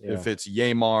season. Yeah. If it's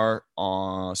Yamar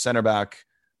on center back,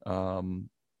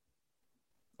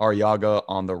 Arriaga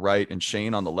on the right and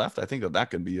Shane on the left, I think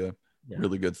that could be a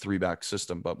really good 3-back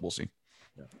system, but we'll see.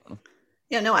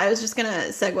 Yeah, no, I was just going to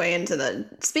segue into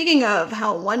speaking of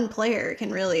how one player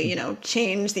can really,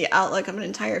 change the outlook of an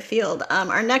entire field.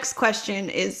 Our next question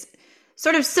is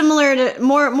sort of similar to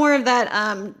more of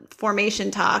that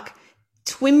formation talk.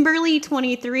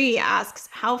 Twimberly23 asks,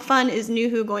 how fun is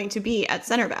Nuhu going to be at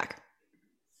center back?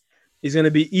 He's going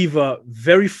to be either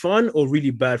very fun or really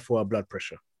bad for our blood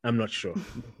pressure. I'm not sure,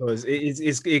 because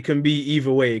it can be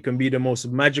either way. It can be the most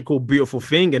magical, beautiful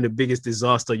thing and the biggest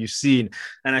disaster you've seen.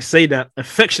 And I say that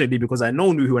affectionately because I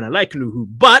know Nuhu and I like Nuhu,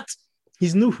 but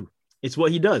he's Nuhu. It's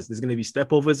what he does. There's going to be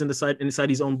stepovers inside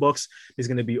his own box. There's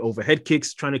going to be overhead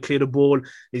kicks trying to clear the ball.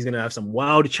 He's going to have some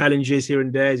wild challenges here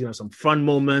and there. He's going to have some fun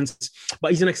moments,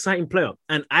 but he's an exciting player.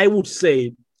 And I would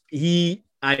say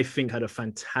I think, had a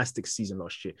fantastic season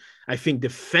last year. I think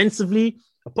defensively,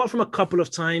 apart from a couple of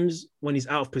times when he's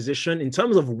out of position, in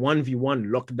terms of 1v1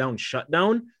 lockdown,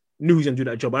 shutdown, knew he's going to do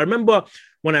that job. I remember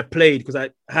when I played, because I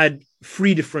had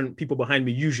 3 different people behind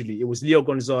me. Usually it was Leo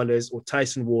Gonzalez or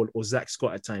Tyson Ward or Zach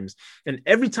Scott at times. And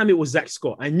every time it was Zach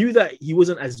Scott, I knew that he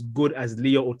wasn't as good as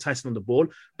Leo or Tyson on the ball.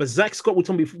 But Zach Scott would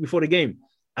tell me before the game,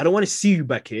 I don't want to see you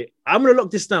back here. I'm going to lock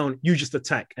this down. You just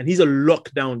attack. And he's a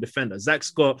lockdown defender. Zach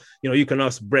Scott, you can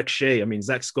ask Breck Shea. I mean,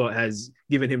 Zach Scott has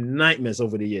given him nightmares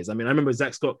over the years. I mean, I remember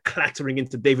Zach Scott clattering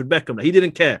into David Beckham. He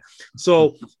didn't care.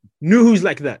 So Nuhu's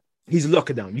like that. He's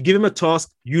locked down. You give him a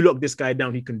task, you lock this guy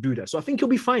down, he can do that. So I think he'll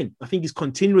be fine. I think he's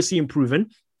continuously improving.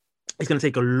 It's going to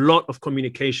take a lot of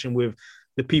communication with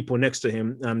the people next to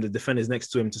him, the defenders next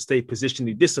to him, to stay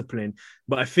positionally disciplined.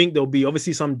 But I think there'll be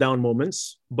obviously some down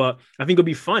moments, but I think it'll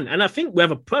be fun. And I think we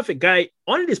have a perfect guy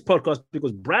on this podcast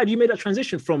because, Brad, you made that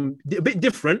transition from a bit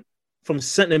different from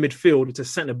center midfield to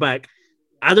center back.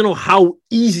 I don't know how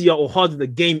easier or harder the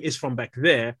game is from back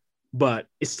there, but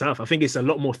it's tough. I think it's a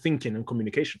lot more thinking and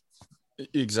communication.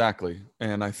 Exactly.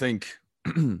 And I think,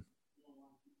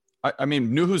 I mean,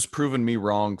 Nuhu's proven me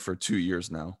wrong for 2 years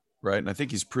now, right? And I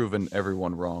think he's proven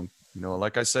everyone wrong.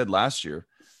 Like I said last year,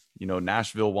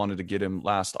 Nashville wanted to get him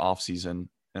last offseason,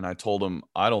 and I told him,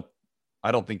 I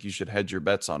don't think you should hedge your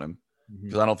bets on him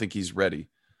because I don't think he's ready.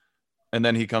 And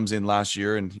then he comes in last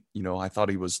year and, I thought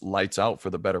he was lights out for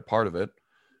the better part of it.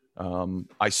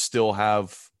 I still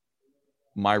have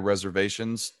my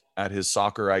reservations at his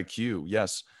soccer IQ.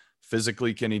 Yes.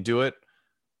 Physically, can he do it?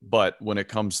 But when it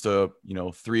comes to,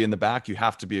 3 in the back, you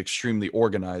have to be extremely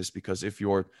organized, because if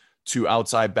your 2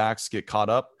 outside backs get caught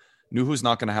up, Nuhu's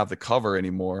not going to have the cover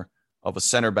anymore of a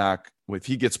center back. If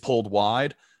he gets pulled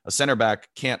wide, a center back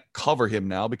can't cover him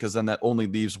now, because then that only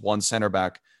leaves one center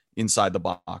back inside the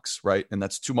box, right? And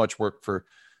that's too much work for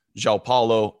João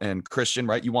Paulo and Christian,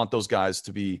 right? You want those guys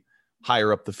to be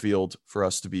higher up the field for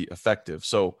us to be effective.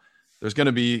 So there's going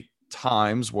to be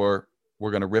times where we're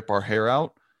going to rip our hair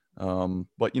out.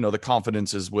 But, the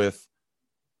confidence is with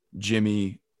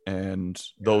Jimmy and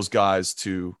those guys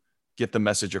to get the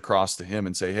message across to him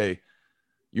and say, hey,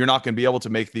 you're not going to be able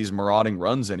to make these marauding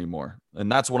runs anymore.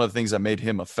 And that's one of the things that made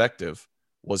him effective,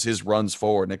 was his runs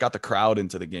forward. And it got the crowd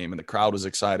into the game, and the crowd was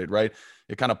excited, right?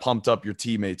 It kind of pumped up your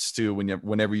teammates too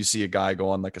whenever you see a guy go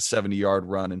on like a 70-yard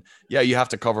run. And yeah, you have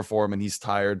to cover for him and he's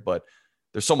tired, but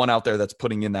there's someone out there that's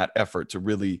putting in that effort to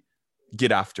really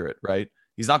get after it, right?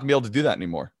 He's not gonna be able to do that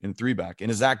anymore in 3-back.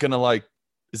 And is that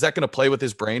gonna play with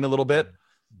his brain a little bit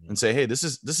and say, hey, this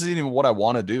isn't even what I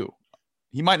want to do?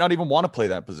 he might not even want to play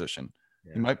that position.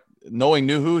 Yeah. He might, knowing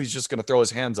Nuhu, he's just going to throw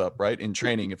his hands up, right, in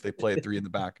training if they play a 3 in the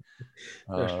back,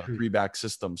 3-back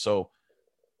system. So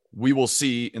we will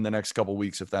see in the next couple of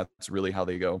weeks if that's really how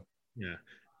they go. Yeah.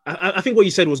 I think what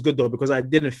you said was good, though, because I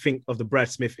didn't think of the Brad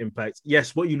Smith impact.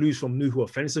 Yes, what you lose from Nuhu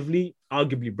offensively,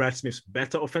 arguably Brad Smith's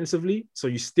better offensively. So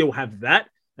you still have that.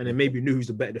 And then maybe Nuhu's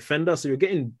the better defender. So you're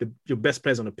getting your best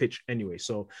players on the pitch anyway.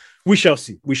 So we shall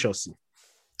see. We shall see.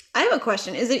 I have a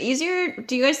question. Is it easier?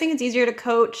 Do you guys think it's easier to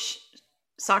coach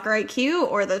soccer IQ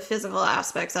or the physical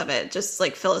aspects of it? Just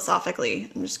like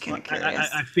philosophically, I'm just kind of curious.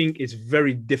 I think it's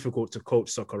very difficult to coach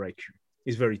soccer IQ.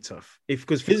 It's very tough.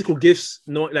 Because physical gifts,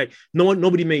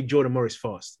 nobody made Jordan Morris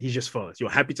fast. He's just fast.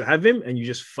 You're happy to have him, and you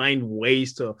just find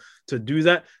ways to do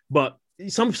that. But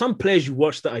some players you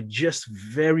watch that are just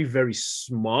very, very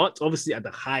smart. Obviously, at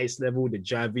the highest level, the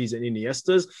Javis and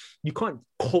Iniestas, you can't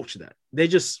coach that.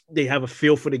 They have a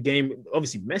feel for the game.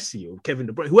 Obviously, Messi or Kevin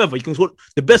De Bruyne, whoever, you can sort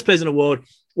the best players in the world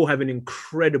will have an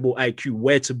incredible IQ,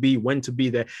 where to be, when to be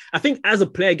there. I think as a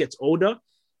player gets older,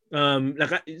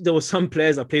 there were some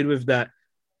players I played with that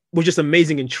were just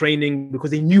amazing in training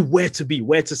because they knew where to be,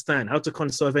 where to stand, how to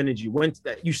conserve energy.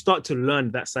 You start to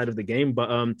learn that side of the game.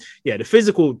 But the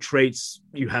physical traits,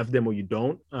 you have them or you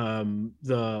don't.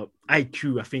 The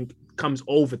IQ, I think, comes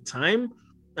over time,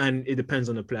 and it depends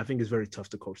on the player. I think it's very tough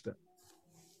to coach that.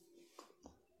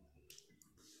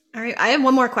 All right, I have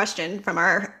one more question from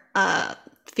our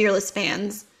fearless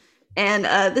fans, and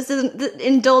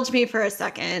indulge me for a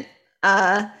second.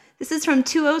 This is from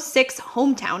 206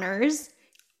 Hometowners,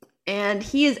 and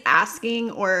he is asking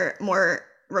or more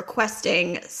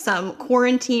requesting some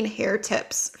quarantine hair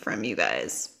tips from you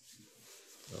guys.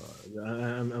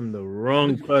 I'm the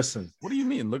wrong person. What do you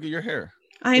mean? Look at your hair.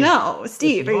 I know,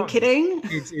 Steve. Are you kidding?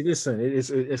 It's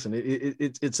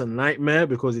a nightmare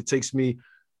because it takes me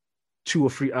 2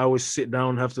 or 3 hours sit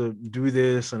down, have to do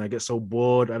this, and I get so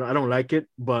bored. I don't like it,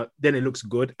 but then it looks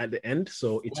good at the end,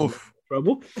 so it's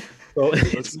trouble. So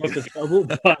it's not the trouble.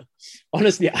 But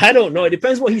honestly, I don't know. It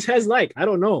depends what his hair's like. I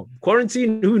don't know.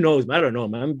 Quarantine, who knows? I don't know,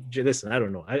 man. Listen, I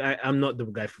don't know. I'm not the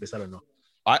guy for this. I don't know.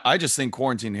 I just think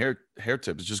quarantine hair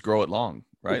tips just grow it long,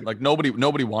 right? Like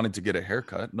nobody wanted to get a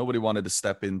haircut. Nobody wanted to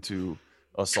step into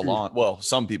a salon. Well,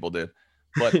 some people did.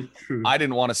 But I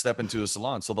didn't want to step into a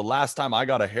salon. So the last time I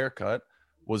got a haircut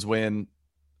was when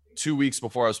 2 weeks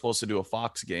before I was supposed to do a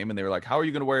Fox game. And they were like, how are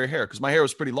you going to wear your hair? Because my hair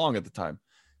was pretty long at the time.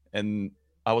 And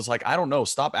I was like, I don't know.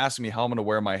 Stop asking me how I'm going to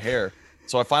wear my hair.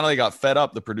 So I finally got fed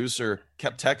up. The producer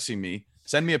kept texting me,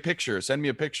 send me a picture. Send me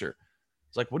a picture.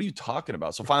 It's like, what are you talking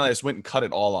about? So finally I just went and cut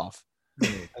it all off.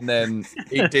 And then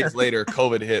 8 days later,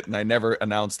 COVID hit and I never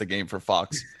announced the game for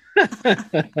Fox. So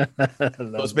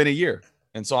it's been a year.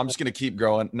 And so I'm just going to keep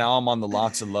growing. Now I'm on the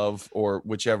Locks and Love or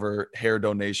whichever hair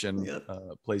donation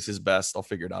place is best. I'll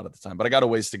figure it out at the time. But I got a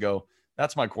ways to go.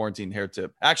 That's my quarantine hair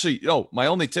tip. Actually, my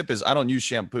only tip is I don't use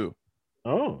shampoo.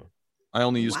 Oh. I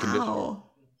only use conditioner.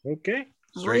 Okay.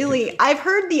 Really? I've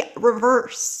heard the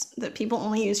reverse, that people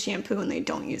only use shampoo and they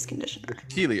don't use conditioner.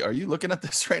 Keely, are you looking at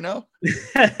this right now?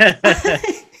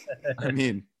 I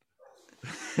mean.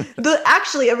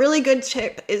 Actually, a really good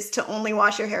tip is to only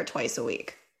wash your hair twice a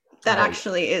week. That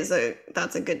actually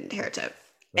that's a good hair tip.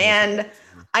 And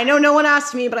I know no one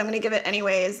asked me, but I'm going to give it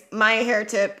anyways. My hair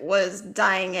tip was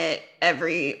dyeing it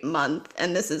every month.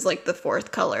 And this is like the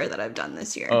 4th color that I've done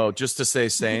this year. Oh, just to stay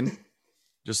sane?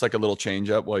 Just like a little change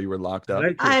up while you were locked up?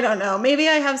 I don't know. Maybe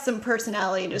I have some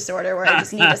personality disorder where I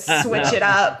just need to switch it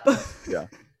up. Yeah.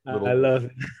 I love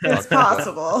it. It's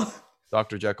possible.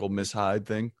 Dr. Jekyll, Miss Hyde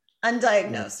thing.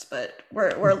 Undiagnosed, but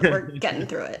we're getting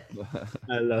through it.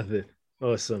 I love it.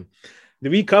 Awesome.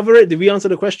 Did we cover it? Did we answer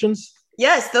the questions?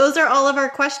 Yes, those are all of our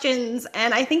questions.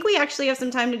 And I think we actually have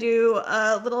some time to do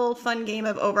a little fun game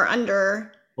of over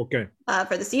under. Okay.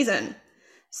 For the season.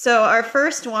 So our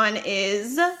first one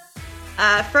is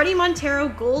Freddie Montero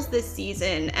goals this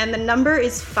season, and the number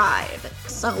is 5.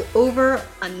 So over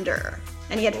under.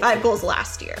 And he had 5 goals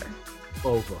last year.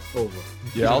 Over.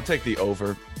 Yeah, I'll take the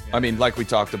over. I mean, like we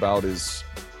talked about, is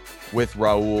with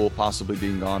Raul possibly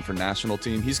being gone for national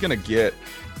team, he's going to get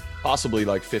possibly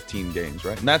like 15 games,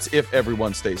 right? And that's if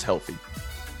everyone stays healthy.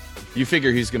 You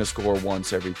figure he's going to score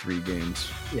once every 3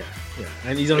 games. Yeah.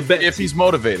 And he's on a bet. If he's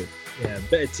motivated. Yeah,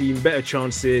 better team, better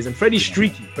chances, and Freddie's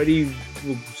streaky. Freddie,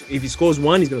 if he scores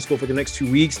one, he's gonna score for the next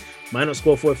 2 weeks. Might not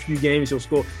score for a few games.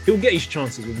 He'll get his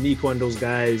chances with Nico and those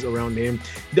guys around him.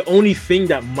 The only thing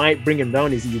that might bring him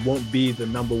down is he won't be the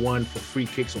number one for free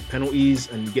kicks or penalties,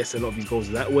 and he gets a lot of his goals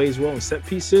that way as well on set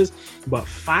pieces. But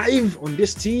 5 on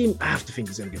this team, I have to think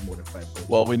he's gonna get more than 5 goals.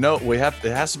 Well, we know it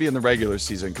has to be in the regular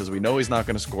season because we know he's not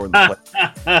going to score in the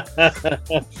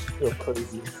play. You're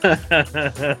crazy.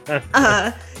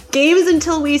 Games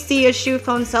until we see a shoe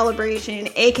foam celebration,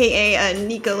 aka a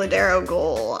Nico Ladero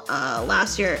goal.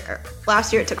 Last year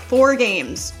it took 4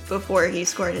 games before he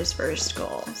scored his first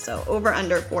goal. So over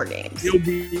under 4 games. It'll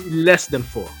be less than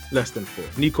 4.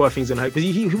 Nico, I think, is gonna hype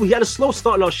because he had a slow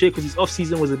start last year because his off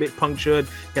season was a bit punctured.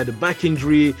 He had the back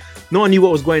injury. No one knew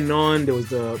what was going on. There was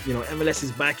the MLS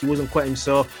is back. He wasn't quite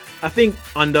himself. I think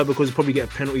under because he'll probably get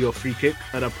a penalty or free kick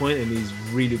at that point, and he's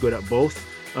really good at both.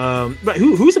 But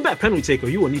who's a better penalty taker,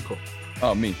 you or Nico?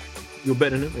 Oh, me. You're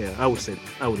better than him? Yeah, I would say that.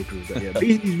 I would agree with that. Yeah, but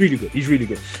he's really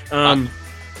good.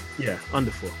 Yeah,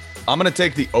 under 4. I'm going to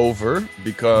take the over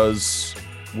because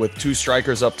with 2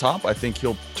 strikers up top, I think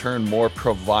he'll turn more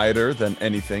provider than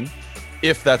anything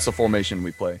if that's the formation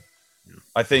we play. Yeah.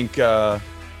 I think he'll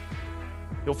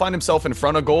find himself in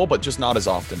front of goal, but just not as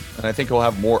often. And I think he'll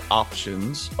have more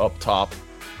options up top,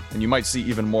 and you might see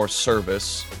even more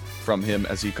service from him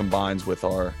as he combines with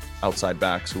our outside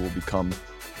backs who will become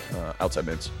outside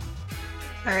mids.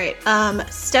 All right.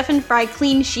 Stefan Fry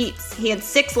clean sheets. He had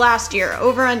 6 last year.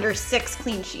 Over under 6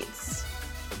 clean sheets.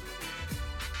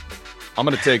 I'm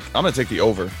gonna take the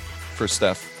over for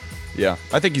Steph. Yeah,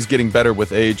 I think he's getting better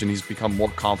with age and he's become more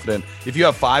confident. If you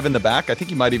have 5 in the back, I think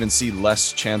you might even see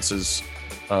less chances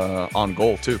on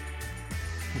goal too.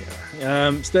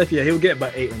 Yeah. Steph, he'll get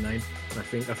about 8 or 9. I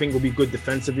think we'll be good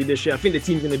defensively this year. I think the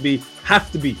team's going to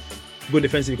have to be good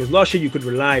defensively because last year you could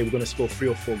rely we're going to score 3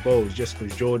 or 4 goals just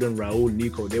because Jordan, Raul,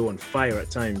 Nico, they were on fire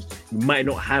at times. You might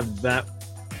not have that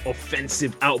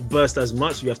offensive outburst as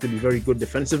much. You have to be very good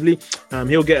defensively.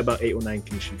 He'll get about 8 or 9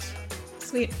 clean sheets.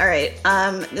 Sweet. All right.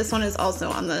 This one is also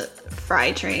on the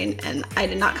Fry train, and I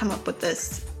did not come up with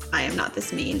this. I am not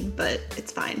this mean, but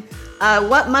it's fine.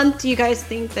 What month do you guys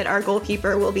think that our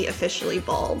goalkeeper will be officially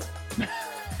bald?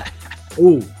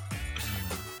 Ooh.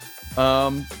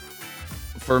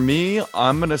 For me,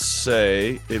 I'm going to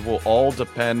say it will all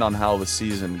depend on how the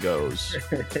season goes.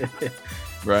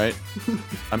 Right?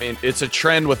 I mean, it's a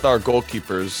trend with our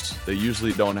goalkeepers. They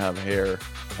usually don't have hair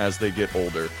as they get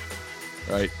older.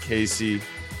 Right? Casey,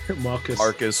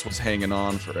 Marcus was hanging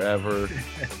on forever.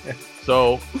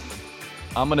 So,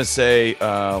 I'm going to say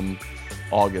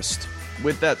August.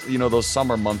 With that, those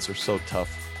summer months are so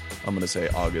tough. I'm going to say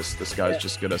August. This guy's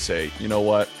just going to say, you know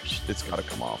what? It's got to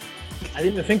come off. I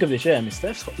didn't even think of this. Yeah, I mean,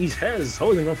 his hair is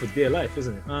holding on for dear life,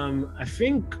 isn't it? I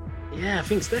think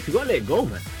Steph, you got to let it go,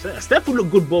 man. Steph will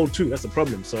look good bald too. That's the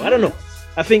problem. So I don't know.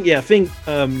 I think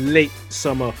late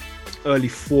summer, early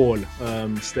fall,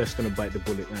 Steph's going to bite the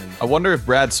bullet. And I wonder if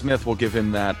Brad Smith will give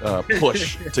him that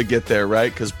push to get there,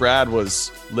 right? Because Brad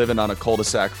was living on a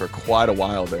cul-de-sac for quite a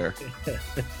while there.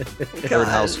 Third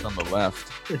house from the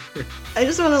left. I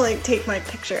just want to take my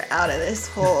picture out of this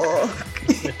whole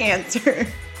answer.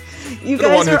 You guys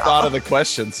the one who are thought of the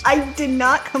questions. I did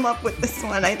not come up with this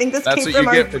one. I think this That's came what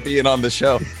from you get for being on the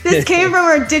show. This came from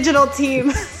our digital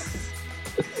team.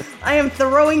 I am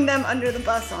throwing them under the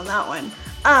bus on that one.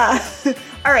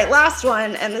 All right, last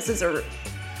one, and this is a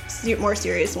more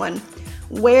serious one.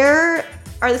 Where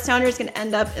are the Sounders going to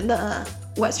end up in the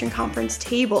Western Conference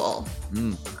table?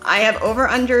 I have over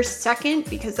under 2nd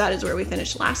because that is where we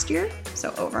finished last year.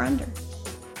 So over under.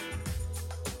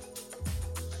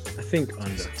 I think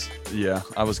under. Yeah,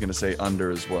 I was going to say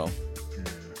under as well.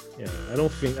 Yeah,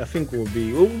 I think we'll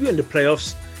be in the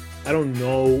playoffs. I don't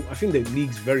know. I think the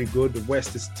league's very good. The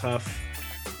West is tough.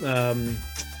 I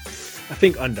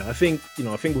think under. I think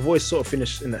we've always sort of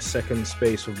finished in that second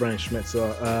space with Brian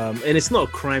Schmetzer. And it's not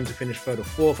a crime to finish 3rd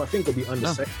or 4th. I think we'll be under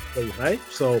 2nd, right?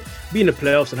 So be in the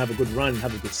playoffs and have a good run and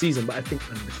have a good season. But I think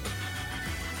under.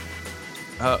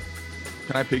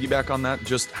 Can I piggyback on that?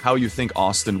 Just how you think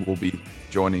Austin will be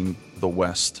joining the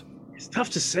West? It's tough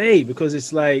to say because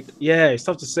it's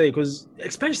tough to say because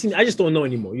expansion teams, I just don't know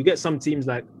anymore. You get some teams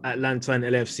like Atlanta and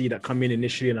LAFC that come in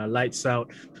initially and are lights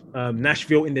out.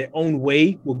 Nashville in their own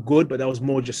way were good, but that was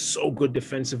more just so good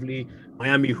defensively.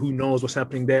 Miami, who knows what's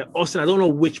happening there. Austin, I don't know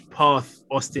which path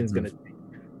Austin's going to take.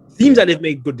 Seems like they've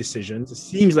made good decisions. It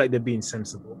seems like they're being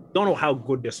sensible. Don't know how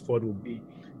good their squad will be.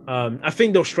 I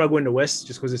think they'll struggle in the West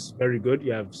just because it's very good.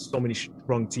 You have so many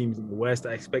strong teams in the West.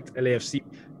 I expect LAFC.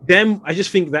 I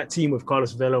just think that team with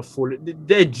Carlos Vela,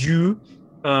 they're due.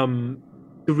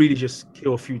 to really just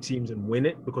kill a few teams and win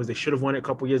it, because they should have won it a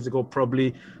couple years ago,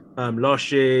 probably.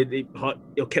 Last year, they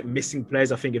kept missing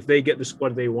players. I think if they get the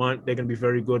squad they want, they're going to be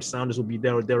very good. Sounders will be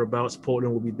there or thereabouts.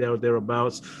 Portland will be there or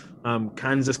thereabouts.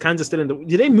 Kansas still in the...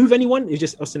 Did they move anyone? It's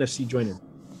just Austin FC joining.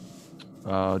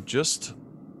 Just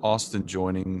Austin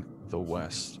joining the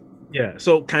West. Yeah,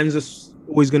 so Kansas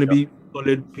always going to be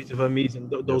solid. Peter Vermees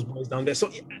and those boys down there. So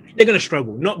they're going to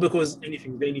struggle, not because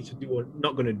anything they need to do or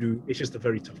not going to do. It's just a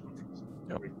very tough conference.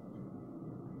 Yep.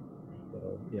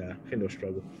 So, yeah, I think they'll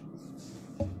struggle.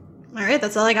 All right,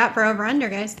 that's all I got for over-under,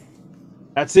 guys.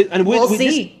 That's it. And we'll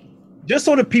see. Just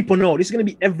so the people know, this is going to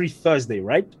be every Thursday,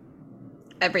 right?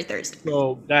 Every Thursday.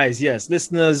 So, guys, yes,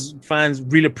 listeners, fans,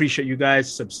 really appreciate you guys.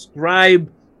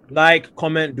 Subscribe, like,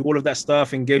 comment, do all of that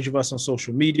stuff. Engage with us on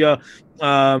social media.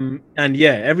 And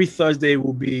yeah, every Thursday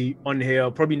we'll be on here.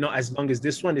 Probably not as long as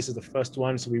this one. This is the first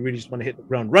one, so we really just want to hit the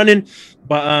ground running.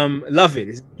 But love it.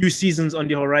 It's new seasons on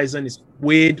the horizon. It's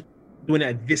weird doing it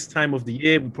at this time of the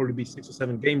year. We'll probably be 6 or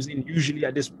 7 games in usually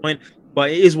at this point,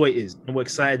 but it is what it is, and we're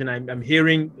excited. And I'm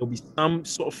hearing there'll be some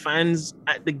sort of fans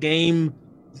at the game,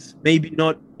 maybe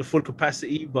not the full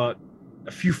capacity, but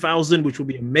a few thousand, which will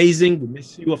be amazing. We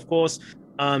miss you, of course.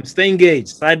 Stay engaged,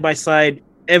 side by side,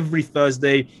 every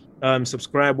Thursday.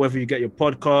 Subscribe wherever you get your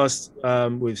podcasts,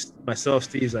 with myself,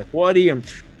 Steve Zakwadi, and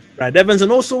Brad Evans,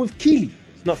 and also with Keely.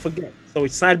 Let's not forget. So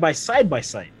it's side by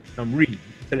side. I'm really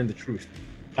telling the truth.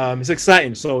 It's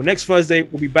exciting. So next Thursday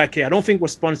we'll be back here. I don't think we're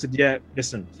sponsored yet.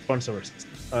 Listen, sponsor us.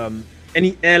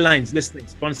 Any airlines listening,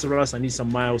 sponsor us. I need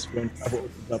some miles when travel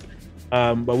opens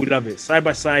up. But we love it. Side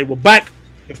by side, we're back.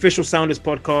 The official Sounders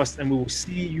podcast, and we will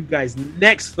see you guys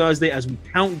next Thursday as we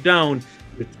count down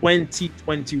the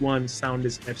 2021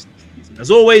 Sounders FC season. As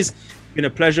always, it's been a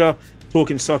pleasure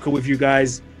talking soccer with you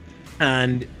guys.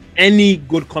 And any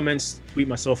good comments, tweet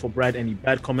myself or Brad. Any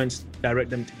bad comments, direct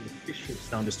them to the official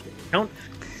Sounders Twitter account.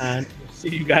 And we'll see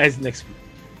you guys next week.